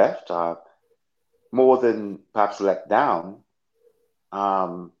 when I left, more than perhaps let down,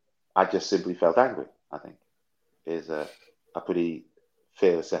 I just simply felt angry, I think, is a pretty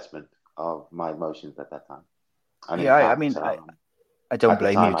fair assessment of my emotions at that time. And yeah, I mean, I don't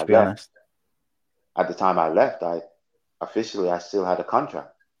blame you, to be honest. At the time I left, I still had a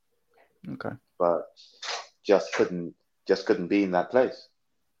contract. Okay. But just couldn't be in that place.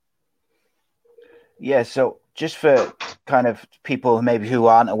 Yeah, so just for kind of people maybe who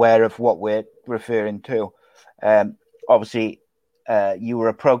aren't aware of what we're referring to, obviously you were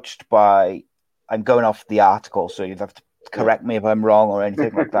approached by, I'm going off the article, so you'd have to correct me if I'm wrong or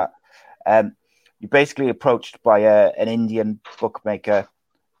anything like that. You're basically approached by an Indian bookmaker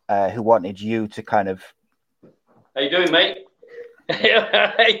who wanted you to kind of... How you doing, mate?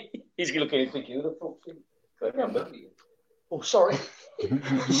 He's looking at thinking, who the fuck is going around? Oh, sorry.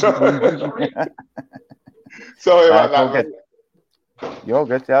 Sorry about that. You're all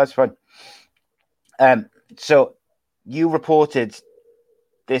good. Yeah, that's fine. So you reported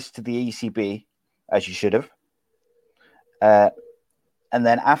this to the ECB, as you should have. And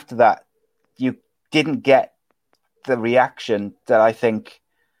then after that, you didn't get the reaction that I think,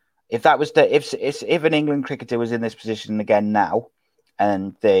 if that was if an England cricketer was in this position again now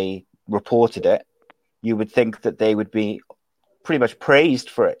and they reported it, you would think that they would be pretty much praised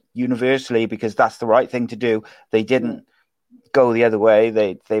for it universally, because that's the right thing to do. They didn't go the other way.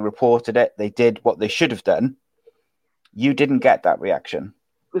 They reported it. They did what they should have done. You didn't get that reaction.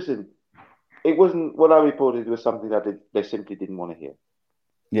 Listen, it wasn't what I reported was something that they simply didn't want to hear.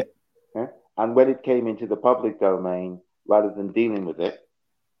 Yeah. Yeah? And when it came into the public domain, rather than dealing with it,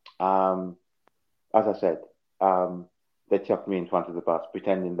 as I said, they chucked me in front of the bus,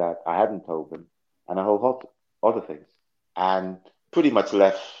 pretending that I hadn't told them, and a whole lot of other things, and pretty much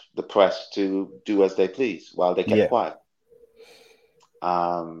left the press to do as they please while they kept quiet.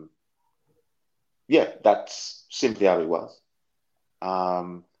 Yeah, that's simply how it was.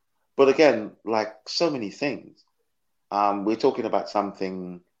 But again, like so many things, we're talking about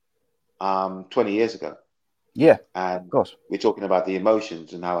something 20 years ago. Yeah, and of course. We're talking about the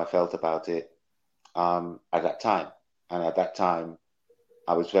emotions and how I felt about it at that time. And at that time,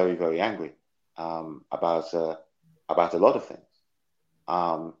 I was very, very angry about a lot of things.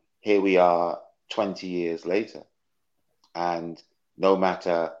 Here we are 20 years later, and no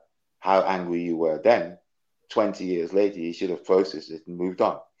matter how angry you were then, 20 years later, you should have processed it and moved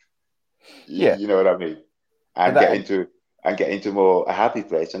on. Yeah. You know what I mean? And get into more a happy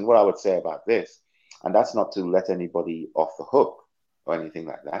place. And what I would say about this, and that's not to let anybody off the hook or anything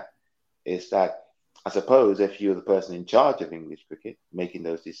like that, is that I suppose if you're the person in charge of English cricket making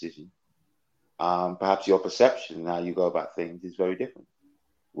those decisions, perhaps your perception and how you go about things is very different.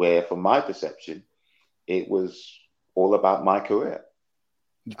 Where from my perception, it was all about my career.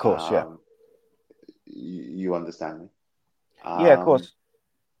 Of course, yeah. You understand me? Yeah, of course.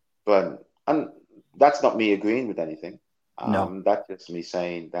 But and that's not me agreeing with anything. No. That's just me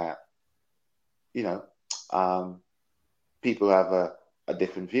saying that, people have a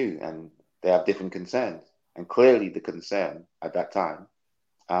different view and they have different concerns. And clearly the concern at that time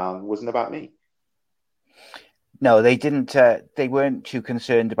wasn't about me. No, they didn't. They weren't too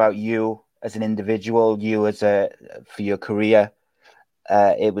concerned about you as an individual, you as for your career.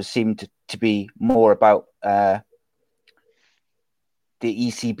 It seemed to be more about the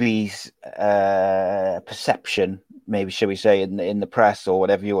ECB's perception, maybe shall we say, in the press or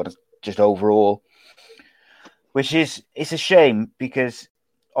whatever you want to, just overall, which it's a shame because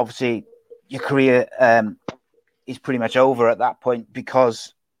obviously your career is pretty much over at that point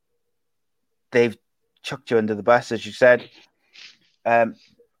because they've chucked you under the bus, as you said.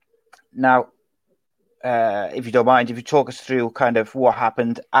 Now, if you don't mind, if you talk us through kind of what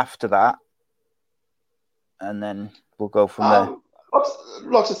happened after that, and then we'll go from there.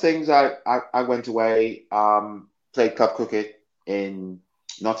 Lots of things. I went away, played club cricket in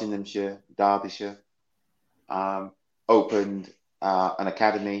Nottinghamshire, Derbyshire, opened an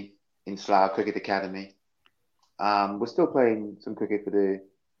academy in Slough, Cricket Academy. We're still playing some cricket for the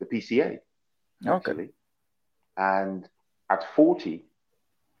PCA, actually. Okay. And at 40,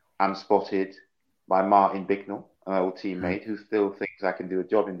 I'm spotted by Martin Bicknell, an old teammate, who still thinks I can do a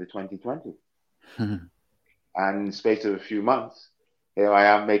job in the 2020. And in the space of a few months, here I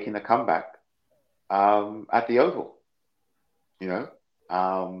am making a comeback at the Oval. That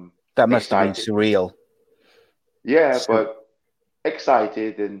must have been surreal. Yeah, but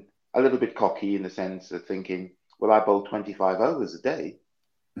excited and a little bit cocky in the sense of thinking, well, I bowl 25 overs a day.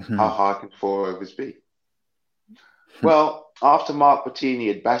 How hard can 4 overs be? Well, after Mark Bettini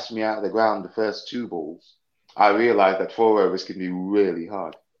had bashed me out of the ground the first 2 balls, I realized that 4 overs can be really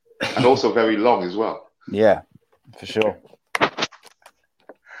hard and also very long as well. Yeah, for sure.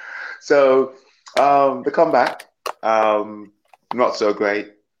 So the comeback, not so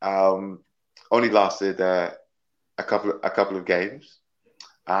great. Only lasted a couple of games,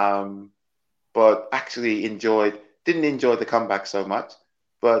 but actually didn't enjoy the comeback so much,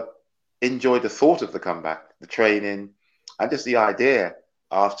 but enjoyed the thought of the comeback, the training, and just the idea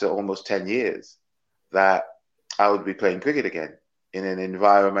after almost 10 years that I would be playing cricket again in an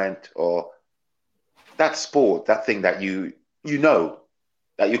environment or that sport, that thing that you know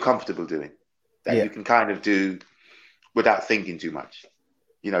that you're comfortable doing, that you can kind of do without thinking too much.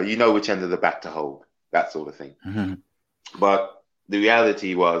 You know which end of the bat to hold, that sort of thing. Mm-hmm. But the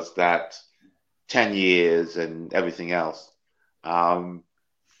reality was that 10 years and everything else,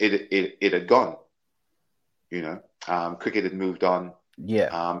 it had gone. Cricket had moved on.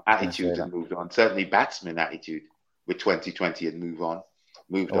 Yeah. Attitudes had moved on. Certainly batsman attitude with 2020 had moved on.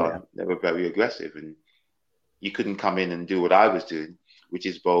 Yeah. They were very aggressive, and you couldn't come in and do what I was doing, which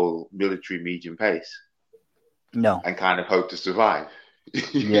is bowl military medium pace. No. And kind of hope to survive.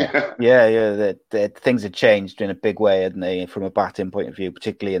 Yeah. Yeah. The things had changed in a big way, hadn't they, from a batting point of view,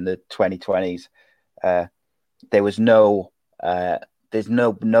 particularly in the 2020s. There was there's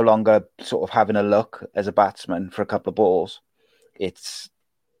no longer sort of having a look as a batsman for a couple of balls. It's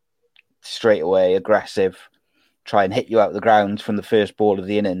straight away aggressive. try and hit you out of the ground from the first ball of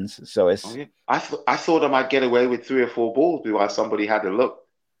the innings. So it's I thought I might get away with 3 or 4 balls while somebody had a look,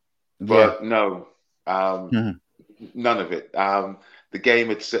 but no, none of it. The game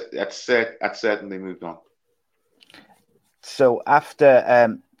had certainly moved on. So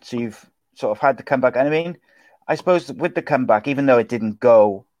after so you've sort of had the comeback, and I mean, I suppose with the comeback, even though it didn't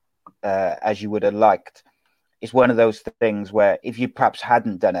go as you would have liked, it's one of those things where if you perhaps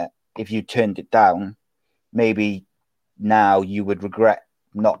hadn't done it, if you turned it down, maybe now you would regret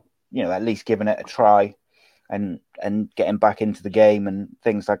not, at least giving it a try and getting back into the game and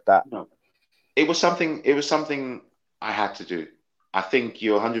things like that. No, it was something I had to do. I think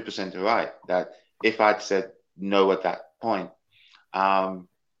you're 100% right that if I'd said no at that point, I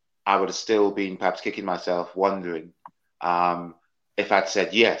would have still been perhaps kicking myself, wondering if I'd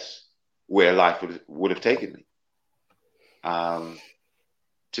said yes, where life would have taken me.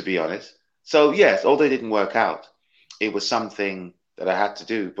 To be honest. So yes, although it didn't work out, it was something that I had to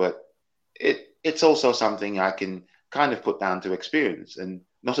do, but it's also something I can kind of put down to experience, and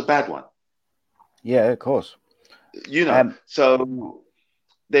not a bad one. Yeah, of course. So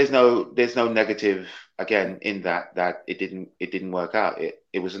there's no negative again in that it didn't work out.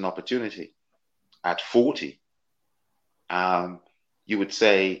 It was an opportunity. At 40, you would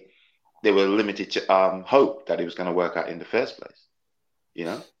say there were limited hope that it was going to work out in the first place,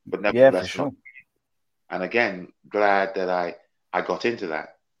 but nevertheless, yeah, for sure. And again, glad that I got into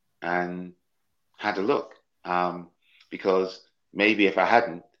that and had a look, because maybe if I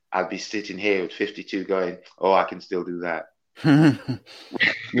hadn't, I'd be sitting here at 52 going, oh, I can still do that.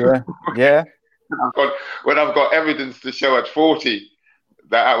 Yeah. When I've got evidence to show at 40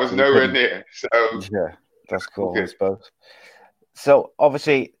 that I was nowhere near. So yeah, that's cool, I suppose. So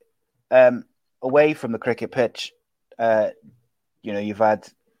obviously, away from the cricket pitch, you've had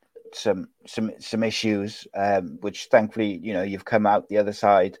some issues, which thankfully, you've come out the other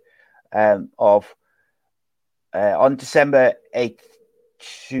side of. On December 8th,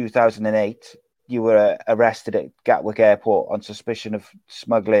 2008, you were arrested at Gatwick Airport on suspicion of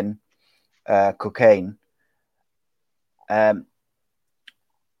smuggling cocaine. Now,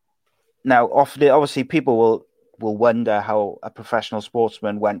 obviously, people will wonder how a professional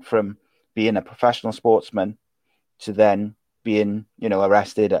sportsman went from being a professional sportsman to then being,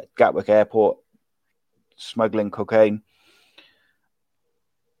 arrested at Gatwick Airport smuggling cocaine.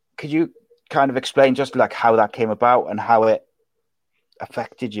 Could you kind of explain just like how that came about and how it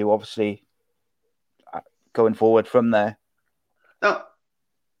affected you, obviously, going forward from there? Now,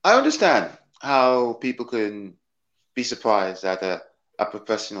 I understand how people can be surprised that a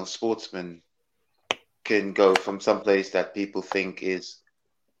professional sportsman can go from some place that people think is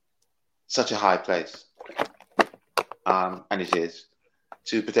such a high place, and it is,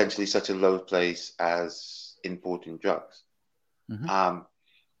 to potentially such a low place as importing drugs. Mm-hmm.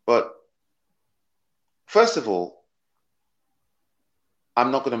 But first of all,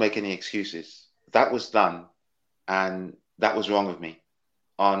 I'm not going to make any excuses. That was done, and that was wrong of me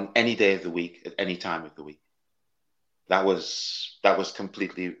on any day of the week, at any time of the week. That was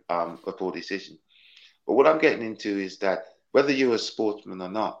completely a poor decision. But what I'm getting into is that whether you're a sportsman or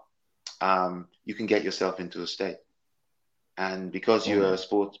not, you can get yourself into a state. And because you're a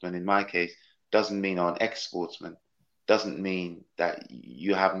sportsman, in my case, doesn't mean, or an ex-sportsman, doesn't mean that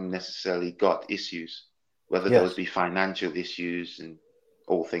you haven't necessarily got issues, whether those be financial issues and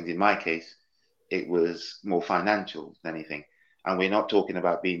all things. In my case, it was more financial than anything. And we're not talking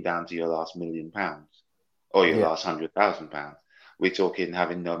about being down to your last £1 million or your last £100,000. We're talking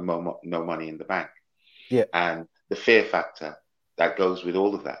having no money in the bank. Yeah. And the fear factor that goes with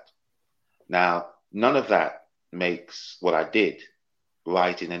all of that. Now, none of that makes what I did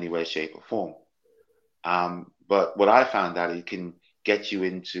right in any way, shape, or form. But what I found out, it can get you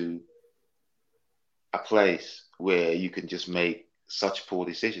into a place where you can just make such poor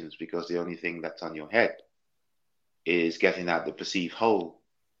decisions because the only thing that's on your head is getting out the perceived hole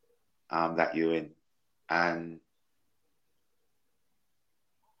that you're in. And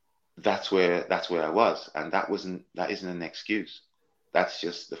that's where I was. And that isn't an excuse. That's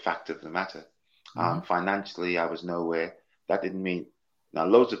just the fact of the matter. Mm-hmm. Financially, I was nowhere. That didn't mean, now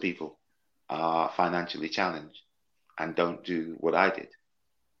loads of people are financially challenged and don't do what I did.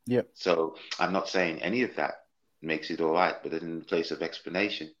 Yeah. So I'm not saying any of that makes it all right, but in the place of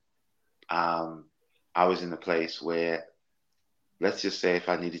explanation, I was in a place where, let's just say if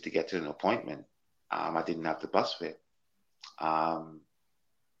I needed to get to an appointment, I didn't have the bus fare. I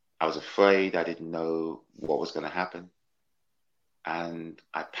was afraid. I didn't know what was going to happen. And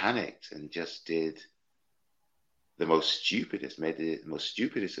I panicked and just made the most stupidest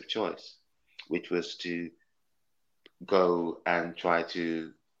of choice, which was to go and try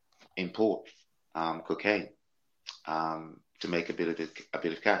to import cocaine to make a bit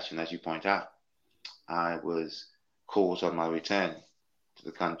of cash. And as you point out, I was caught on my return to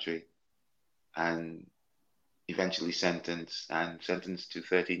the country and eventually sentenced to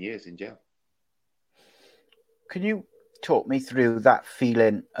 13 years in jail. Can you talk me through that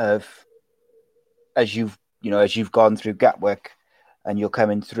feeling of, as you've gone through Gatwick and you're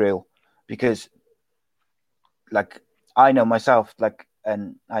coming through? Because, like, I know myself, like,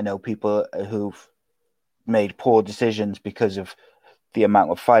 and I know people who've made poor decisions because of the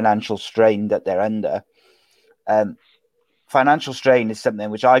amount of financial strain that they're under. Financial strain is something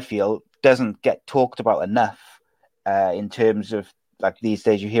which I feel doesn't get talked about enough in terms of, like, these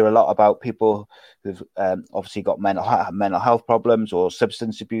days you hear a lot about people who've obviously got mental health problems or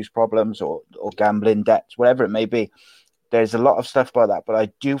substance abuse problems or gambling debts, whatever it may be. There's a lot of stuff about that, but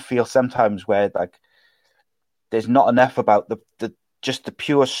I do feel sometimes where, like, there's not enough about the just the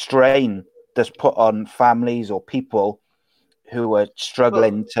pure strain that's put on families or people who are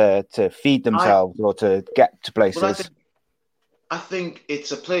struggling to feed themselves or to get to places. Well, I think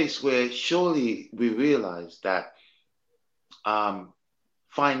it's a place where surely we realize that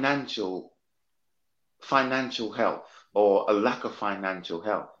financial health or a lack of financial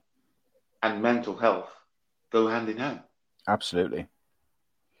health and mental health go hand in hand. Absolutely.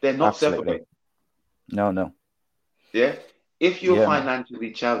 They're not separate. No. Yeah. If you're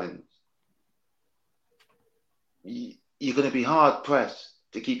financially challenged, you're going to be hard pressed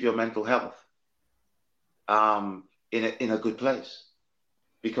to keep your mental health in a good place,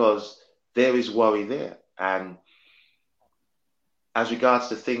 because there is worry there. And as regards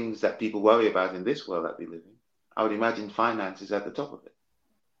to things that people worry about in this world that we live in, I would imagine finance is at the top of it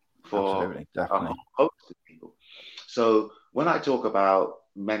for Absolutely, definitely. a host of people. So when I talk about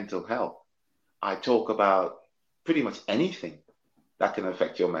mental health, I talk about pretty much anything that can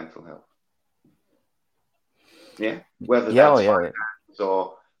affect your mental health. Yeah, whether that's finance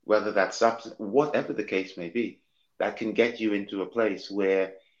or whether that's substance, whatever the case may be, that can get you into a place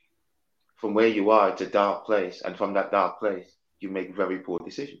where, from where you are, it's a dark place, and from that dark place, you make very poor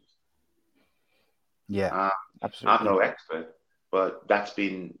decisions. Yeah, absolutely. I'm no expert, but that's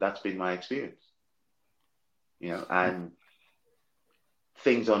been my experience. You know, and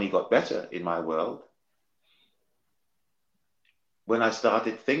things only got better in my world when I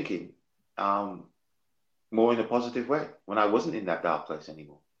started thinking more in a positive way, when I wasn't in that dark place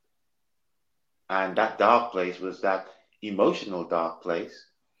anymore. And that dark place was that emotional dark place,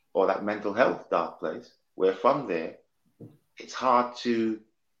 or that mental health dark place, where from there, it's hard to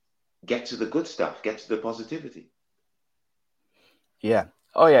get to the good stuff, get to the positivity. Yeah.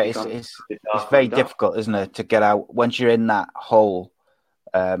 Oh, yeah. It's very difficult, isn't it, to get out once you're in that hole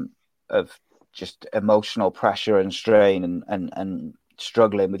of just emotional pressure and strain and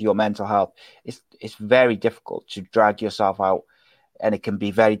struggling with your mental health. It's very difficult to drag yourself out, and it can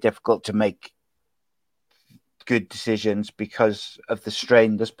be very difficult to make good decisions because of the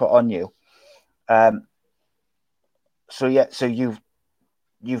strain that's put on you. So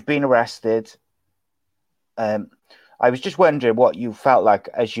you've been arrested. I was just wondering what you felt like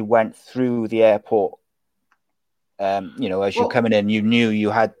as you went through the airport. You're coming in, you knew you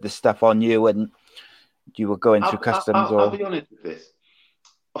had the stuff on you and you were going through customs. I'll be honest with this.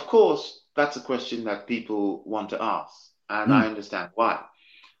 Of course, that's a question that people want to ask, and I understand why.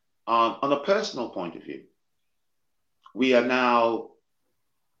 On a personal point of view, we are now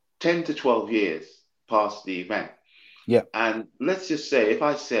 10 to 12 years past the event. Yeah. And let's just say, if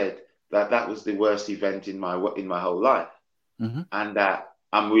I said that was the worst event in my whole life, and that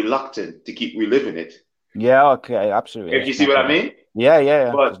I'm reluctant to keep reliving it. Yeah, okay, absolutely. If you see what I mean?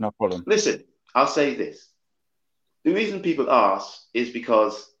 Yeah. But there's no problem. Listen, I'll say this. The reason people ask is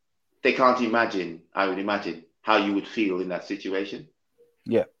because they can't imagine, I would imagine, how you would feel in that situation.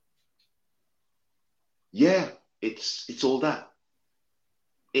 Yeah. Yeah, it's all that.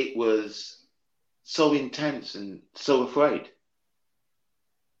 It was so intense and so afraid.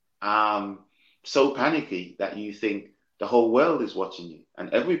 So panicky that you think the whole world is watching you,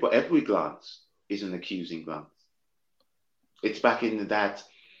 and every glance is an accusing glance. It's back in that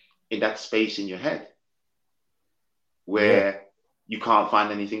space in your head where you can't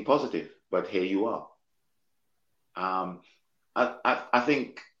find anything positive, but here you are. I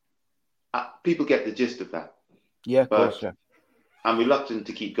think people get the gist of that. Yeah, of course. Yeah. I'm reluctant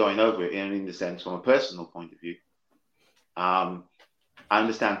to keep going over it in the sense, from a personal point of view. I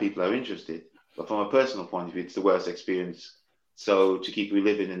understand people are interested, but from a personal point of view, it's the worst experience. So to keep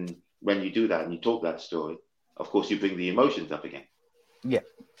reliving, and when you do that and you talk that story, of course, you bring the emotions up again.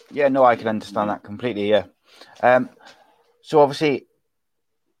 Yeah. No, I can understand that completely. Yeah. So obviously,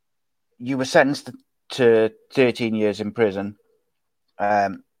 you were sentenced to 13 years in prison.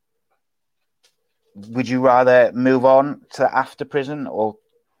 Would you rather move on to after prison, or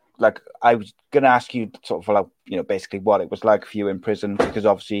like I was going to ask you sort of like, basically what it was like for you in prison, because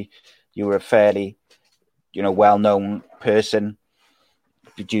obviously you were a fairly, well-known person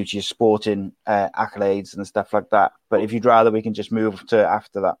due to your sporting accolades and stuff like that. But if you'd rather, we can just move to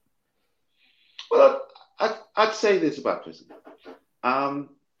after that. Well, I'd say this about prison.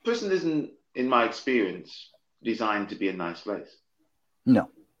 Prison isn't, in my experience, designed to be a nice place. No.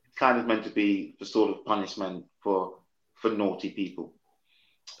 It's kind of meant to be the sort of punishment for naughty people.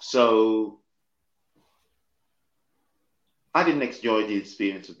 So I didn't enjoy the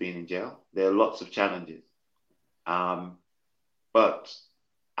experience of being in jail. There are lots of challenges. But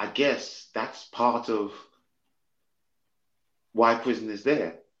I guess that's part of why prison is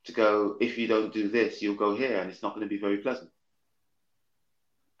there, to go, if you don't do this, you'll go here, and it's not going to be very pleasant.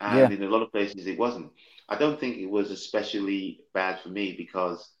 And in a lot of places, it wasn't. I don't think it was especially bad for me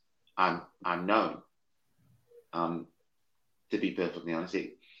because I'm known. To be perfectly honest,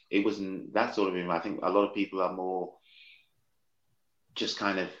 it wasn't that sort of environment. I think a lot of people are more just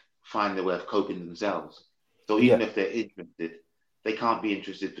kind of find their way of coping themselves. So even if they're interested, they can't be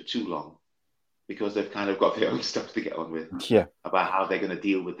interested for too long because they've kind of got their own stuff to get on with about how they're going to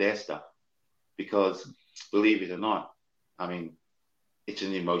deal with their stuff. Because believe it or not, I mean, it's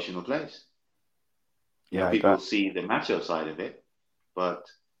an emotional place. People see the macho side of it, but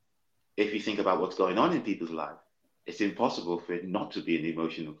if you think about what's going on in people's lives, it's impossible for it not to be an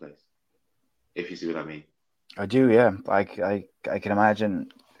emotional place. If you see what I mean. I do, yeah. I can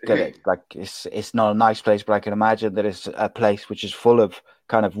imagine that it's not a nice place, but I can imagine that it's a place which is full of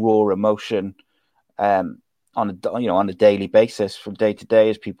kind of raw emotion, on a daily basis, from day to day,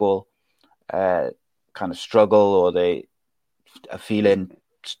 as people kind of struggle or they are feeling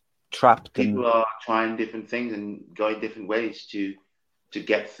trapped. People are trying different things and going different ways to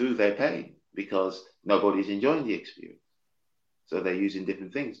get through their pain because nobody's enjoying the experience. So they're using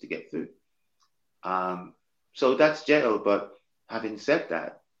different things to get through. So that's jail. But having said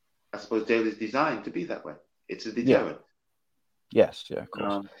that, I suppose jail is designed to be that way. It's a deterrent. Yes, yeah, of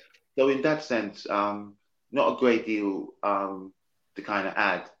course. So in that sense, not a great deal to kind of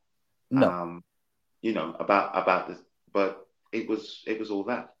add. No. About this, but it was all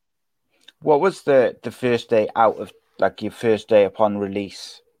that. What was the first day out of, like, your first day upon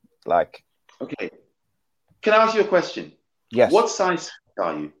release like? Okay. Can I ask you a question? Yes. What size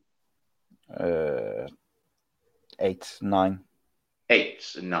are you? 8, 9.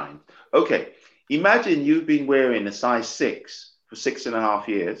 8 and 9. Okay. Imagine you've been wearing a size 6 for 6.5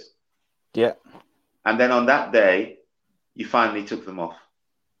 years. Yeah. And then on that day, you finally took them off.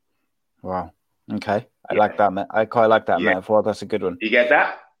 Wow. Okay. I like that. I quite like that metaphor. That's a good one. You get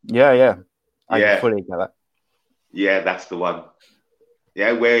that? Yeah. I can fully get that. Yeah, that's the one.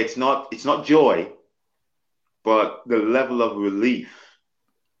 Yeah, where it's not joy, but the level of relief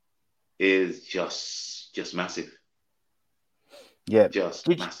is just massive. Yeah.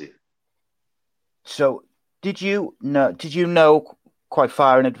 Massive. So did you know quite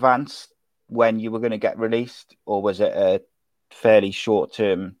far in advance when you were going to get released, or was it a fairly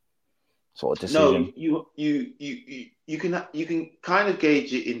short-term sort of decision? No, you can kind of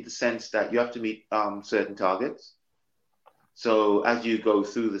gauge it in the sense that you have to meet certain targets. So as you go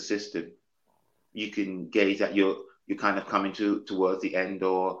through the system, you can gauge that you're kind of coming towards the end,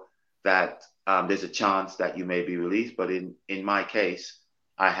 or that there's a chance that you may be released. But in my case,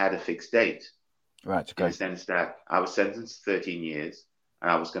 I had a fixed date. Right. Okay. In the sense that I was sentenced to 13 years, and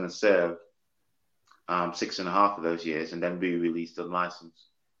I was going to serve 6.5 of those years, and then be released on license,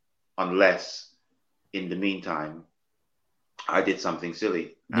 unless in the meantime I did something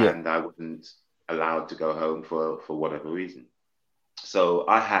silly and I wasn't allowed to go home for whatever reason. So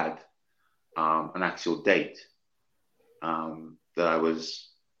I had an actual date that I was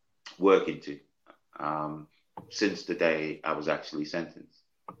working to since the day I was actually sentenced.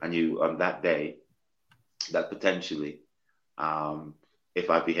 I knew on that day that potentially, if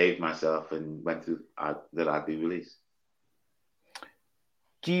I behaved myself and went through, that I'd be released.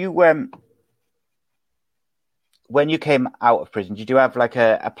 Do you, when you came out of prison, did you have like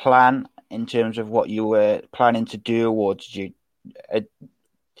a plan in terms of what you were planning to do, or did you,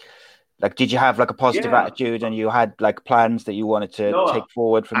 did you have like a positive attitude and you had like plans that you wanted to take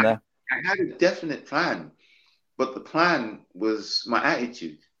forward from there? I had a definite plan, but the plan was my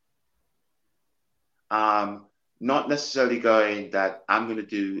attitude. Not necessarily going that I'm going to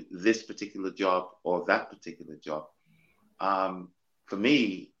do this particular job or that particular job. For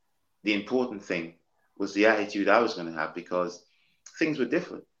me, the important thing was the attitude I was going to have, because things were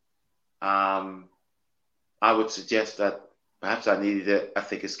different. I would suggest that perhaps I needed a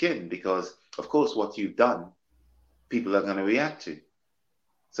thicker skin, because, of course, what you've done, people are going to react to.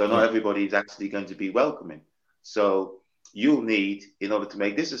 So not everybody is actually going to be welcoming. So you'll need, in order to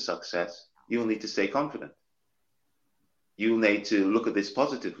make this a success, you'll need to stay confident. You'll need to look at this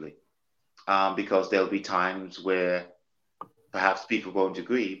positively, because there'll be times where perhaps people won't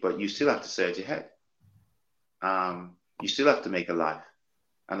agree, but you still have to surge ahead. You still have to make a life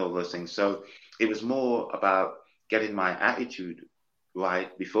and all those things. So it was more about getting my attitude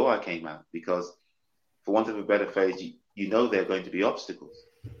right before I came out, because for want of a better phrase, you know there are going to be obstacles.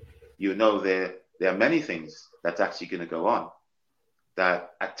 You know there are many things that's actually going to go on,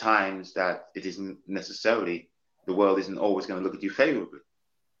 that at times that it isn't necessarily, the world isn't always going to look at you favorably.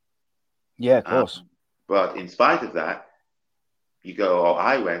 Yeah, of course. But in spite of that, you go, oh,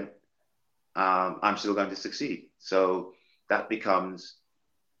 I went, I'm still going to succeed. So that becomes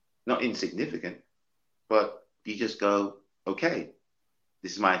not insignificant, but you just go, okay,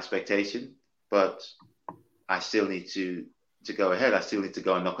 this is my expectation, but I still need to go ahead. I still need to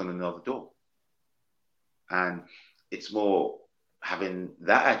go and knock on another door. And it's more having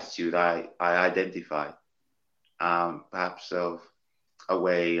that attitude I identify, perhaps of a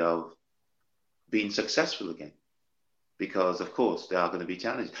way of being successful again. Because, of course, there are going to be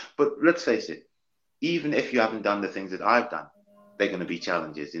challenges. But let's face it, even if you haven't done the things that I've done, they're going to be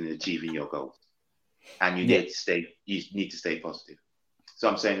challenges in achieving your goals. And you need to stay positive. So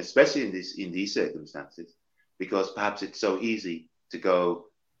I'm saying, especially in these circumstances, because perhaps it's so easy to go,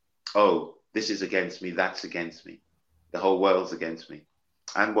 oh, this is against me, that's against me, the whole world's against me.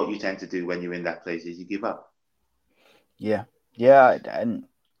 And what you tend to do when you're in that place is you give up. Yeah, and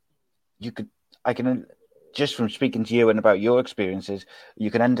I can, just from speaking to you and about your experiences, you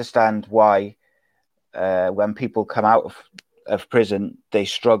can understand why when people come out of prison, they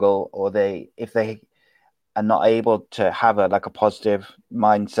struggle, or if they are not able to have a positive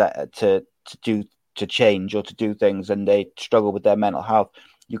mindset to change or to do things, and they struggle with their mental health.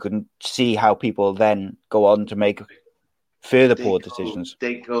 You can see how people then go on to make further poor decisions.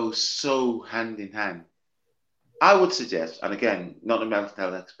 They go so hand in hand. I would suggest, and again, not a mental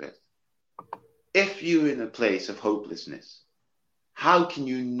health expert, if you're in a place of hopelessness, how can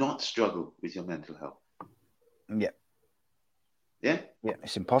you not struggle with your mental health? Yeah,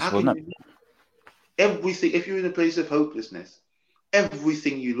 it's impossible, isn't it? Everything, if you're in a place of hopelessness,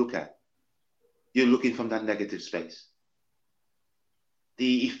 everything you look at, you're looking from that negative space.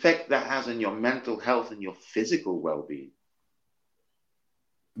 The effect that has on your mental health and your physical well-being.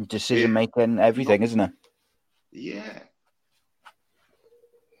 Decision making, everything, isn't it? Yeah.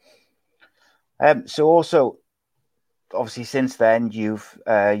 So also, obviously, since then you've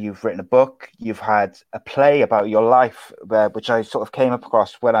written a book. You've had a play about your life, which I sort of came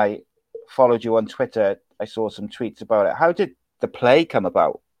across when I followed you on Twitter. I saw some tweets about it. How did the play come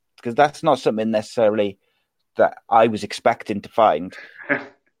about? Because that's not something necessarily that I was expecting to find.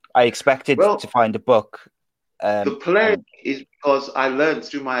 I expected to find a book. The play is because I learned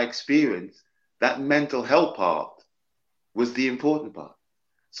through my experience that mental health part was the important part.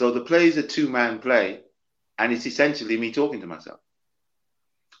 So the play is a 2-man play, and it's essentially me talking to myself,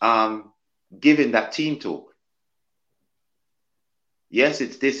 giving that team talk. Yes,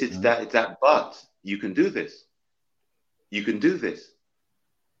 it's this, it's that, it's that, but you can do this. You can do this.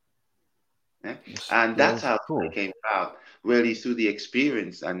 Yeah? And that's how it came about, really through the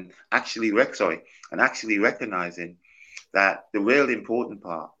experience and actually recognizing that the real important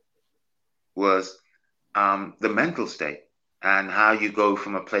part was the mental state, and how you go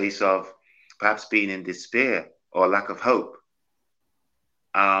from a place of perhaps being in despair or lack of hope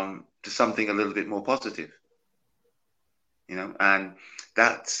to something a little bit more positive. And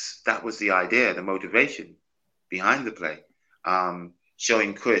that was the idea, the motivation behind the play,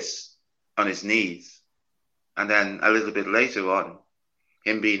 showing Chris on his knees, and then a little bit later on,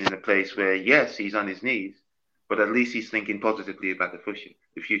 him being in a place where, yes, he's on his knees, but at least he's thinking positively about the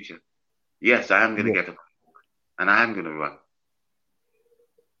future. Yes, I am going to get up, and I am going to run.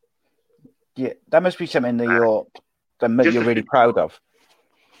 Yeah, that must be something that you're really proud of.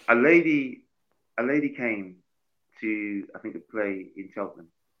 A lady came to, I think, a play in Cheltenham,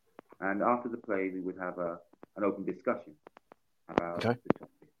 and after the play, we would have an open discussion about the topic.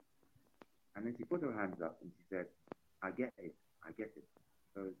 And then she put her hands up and she said, I get it.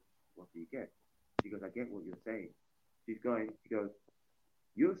 So what do you get? She goes, I get what you're saying. She goes,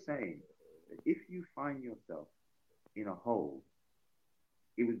 you're saying that if you find yourself in a hole,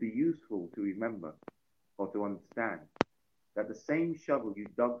 it would be useful to remember or to understand that the same shovel you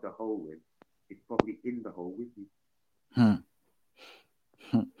dug the hole with it's probably in the hole with you.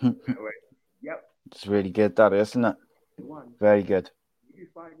 Anyway, yep. It's really good, that, isn't it? Very good. If you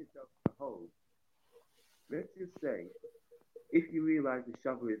find yourself in a hole, let's just say, if you realize the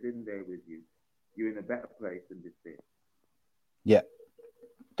shovel is in there with you, you're in a better place than this bit. Yeah,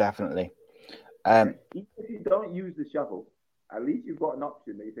 definitely. Even if you don't use the shovel, at least you've got an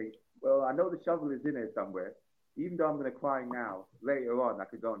option that you think, well, I know the shovel is in there somewhere. Even though I'm going to cry now, later on, I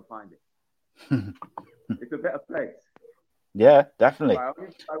could go and find it. It's a better place. Yeah, definitely. I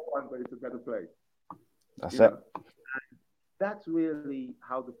only try one, but it's a better place. That's it. That's really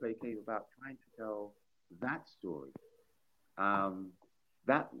how the play came about, trying to tell that story,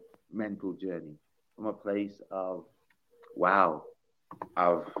 that mental journey from a place of, wow,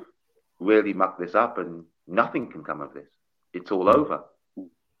 I've really mucked this up and nothing can come of this. It's all over.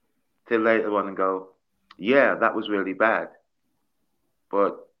 Till later on and go, yeah, that was really bad.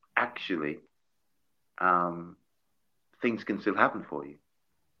 But actually, things can still happen for you.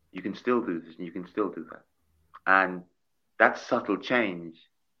 You can still do this and you can still do that. And that subtle change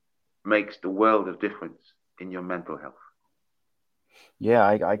makes the world of difference in your mental health. Yeah,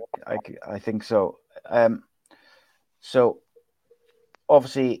 I think so. So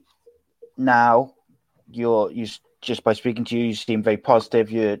obviously now you just by speaking to you, you seem very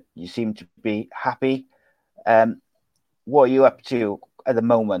positive. You seem to be happy. What are you up to at the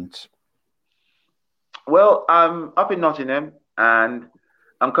moment? Well, I'm up in Nottingham and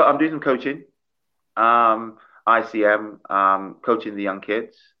I'm doing some coaching. ICM, coaching the young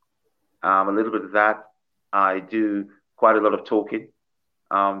kids. A little bit of that. I do quite a lot of talking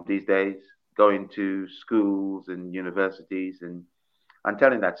these days, going to schools and universities and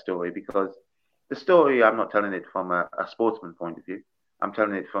telling that story, because the story, I'm not telling it from a sportsman point of view. I'm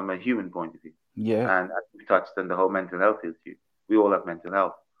telling it from a human point of view. Yeah. And as we touched on the whole mental health issue, we all have mental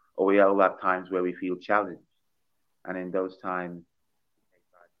health, or we all have times where we feel challenged. And in those times,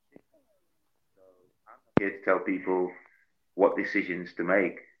 so I'm not here to tell people what decisions to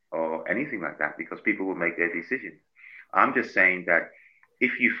make or anything like that, because people will make their decisions. I'm just saying that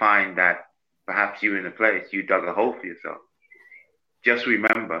if you find that perhaps you're in a place you dug a hole for yourself, just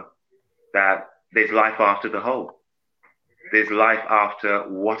remember that there's life after the hole. There's life after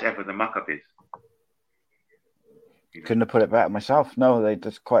whatever the muck up is. Couldn't have put it better myself. No,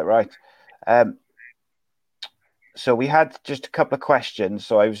 that's quite right. So we had just a couple of questions.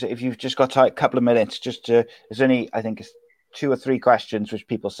 So if you've just got a couple of minutes, there's only, I think it's 2 or 3 questions which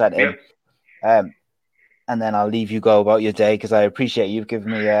people sent in. And then I'll leave you go about your day, because I appreciate you've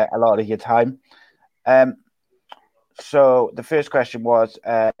given me a lot of your time. So the first question was,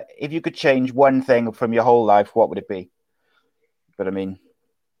 if you could change one thing from your whole life, what would it be? But I mean,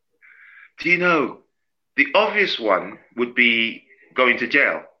 do you know, the obvious one would be going to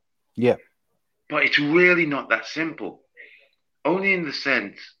jail. Yeah. But it's really not that simple. Only in the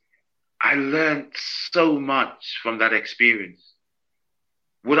sense, I learned so much from that experience.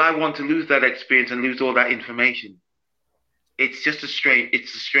 Would I want to lose that experience and lose all that information? It's just a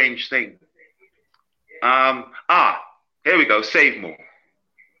strange thing. Here we go. Save more.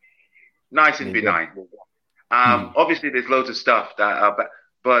 Nice and benign. Obviously, there's loads of stuff that are,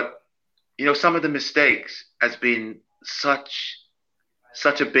 but you know, some of the mistakes has been such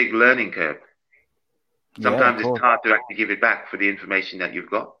a big learning curve. Sometimes it's hard to actually give it back for the information that you've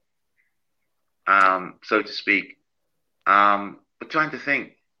got, so to speak. But trying to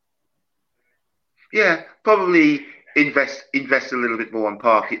think, yeah, probably invest a little bit more and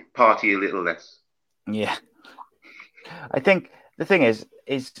party a little less. Yeah, I think the thing is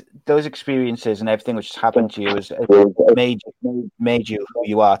those experiences and everything which has happened to you has made you who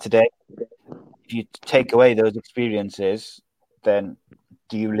you are today. If you take away those experiences, then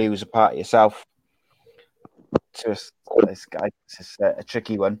do you lose a part of yourself? It's a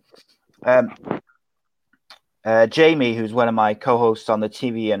tricky one. Jamie, who's one of my co-hosts on the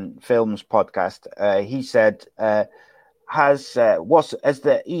TV and Films podcast, he said, has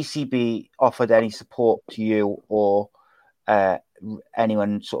the ECB offered any support to you, or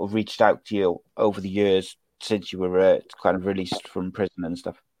anyone sort of reached out to you over the years since you were kind of released from prison and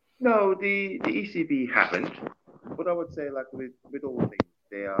stuff? No, the ECB haven't. But I would say, like with all things,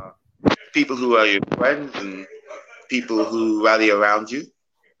 there are people who are your friends and people who rally around you,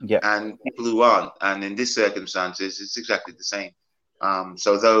 and people who aren't. And in this circumstances, it's exactly the same.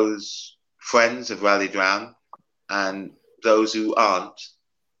 So those friends have rallied around, and those who aren't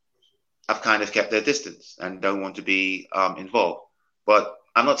have kind of kept their distance and don't want to be involved. But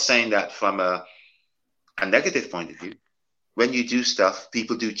I'm not saying that from a negative point of view. When you do stuff,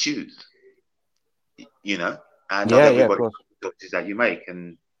 people do choose, you know, and not everybody choices that you make.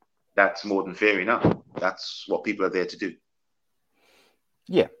 And that's more than fair enough. That's what people are there to do.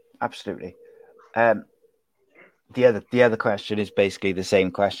 Yeah, absolutely. The other question is basically the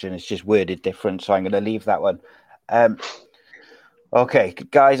same question. It's just worded different, so I'm going to leave that one. Okay,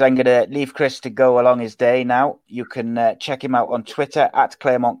 guys, I'm going to leave Chris to go along his day now. You can check him out on Twitter at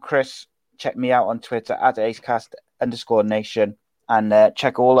Claremont Chris. Check me out on Twitter at AceCast_Nation. And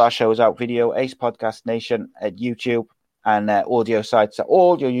check all our shows out, video, Ace Podcast Nation at YouTube and audio sites at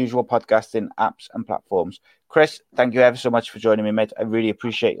all your usual podcasting apps and platforms. Chris, thank you ever so much for joining me, mate. I really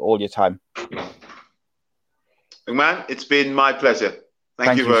appreciate all your time. Man, it's been my pleasure.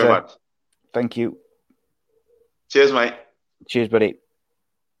 Thank you very much. Thank you. Cheers, mate. Cheers, buddy.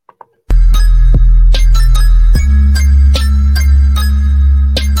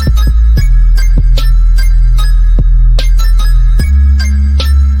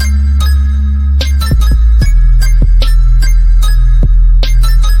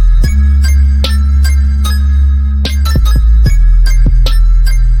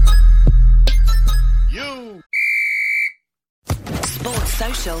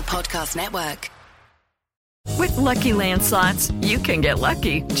 Podcast Network. With Lucky Land Slots, you can get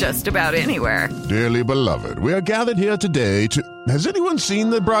lucky just about anywhere. Dearly beloved, we are gathered here today to... Has anyone seen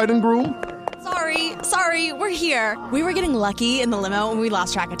the bride and groom? Sorry, we're here. We were getting lucky in the limo and we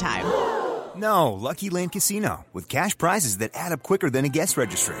lost track of time. No, Lucky Land Casino, with cash prizes that add up quicker than a guest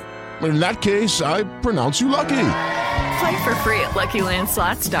registry. In that case, I pronounce you lucky. Play for free at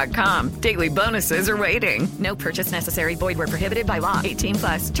LuckyLandSlots.com. Daily bonuses are waiting. No purchase necessary. Void where prohibited by law.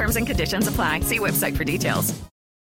 18+. Terms and conditions apply. See website for details.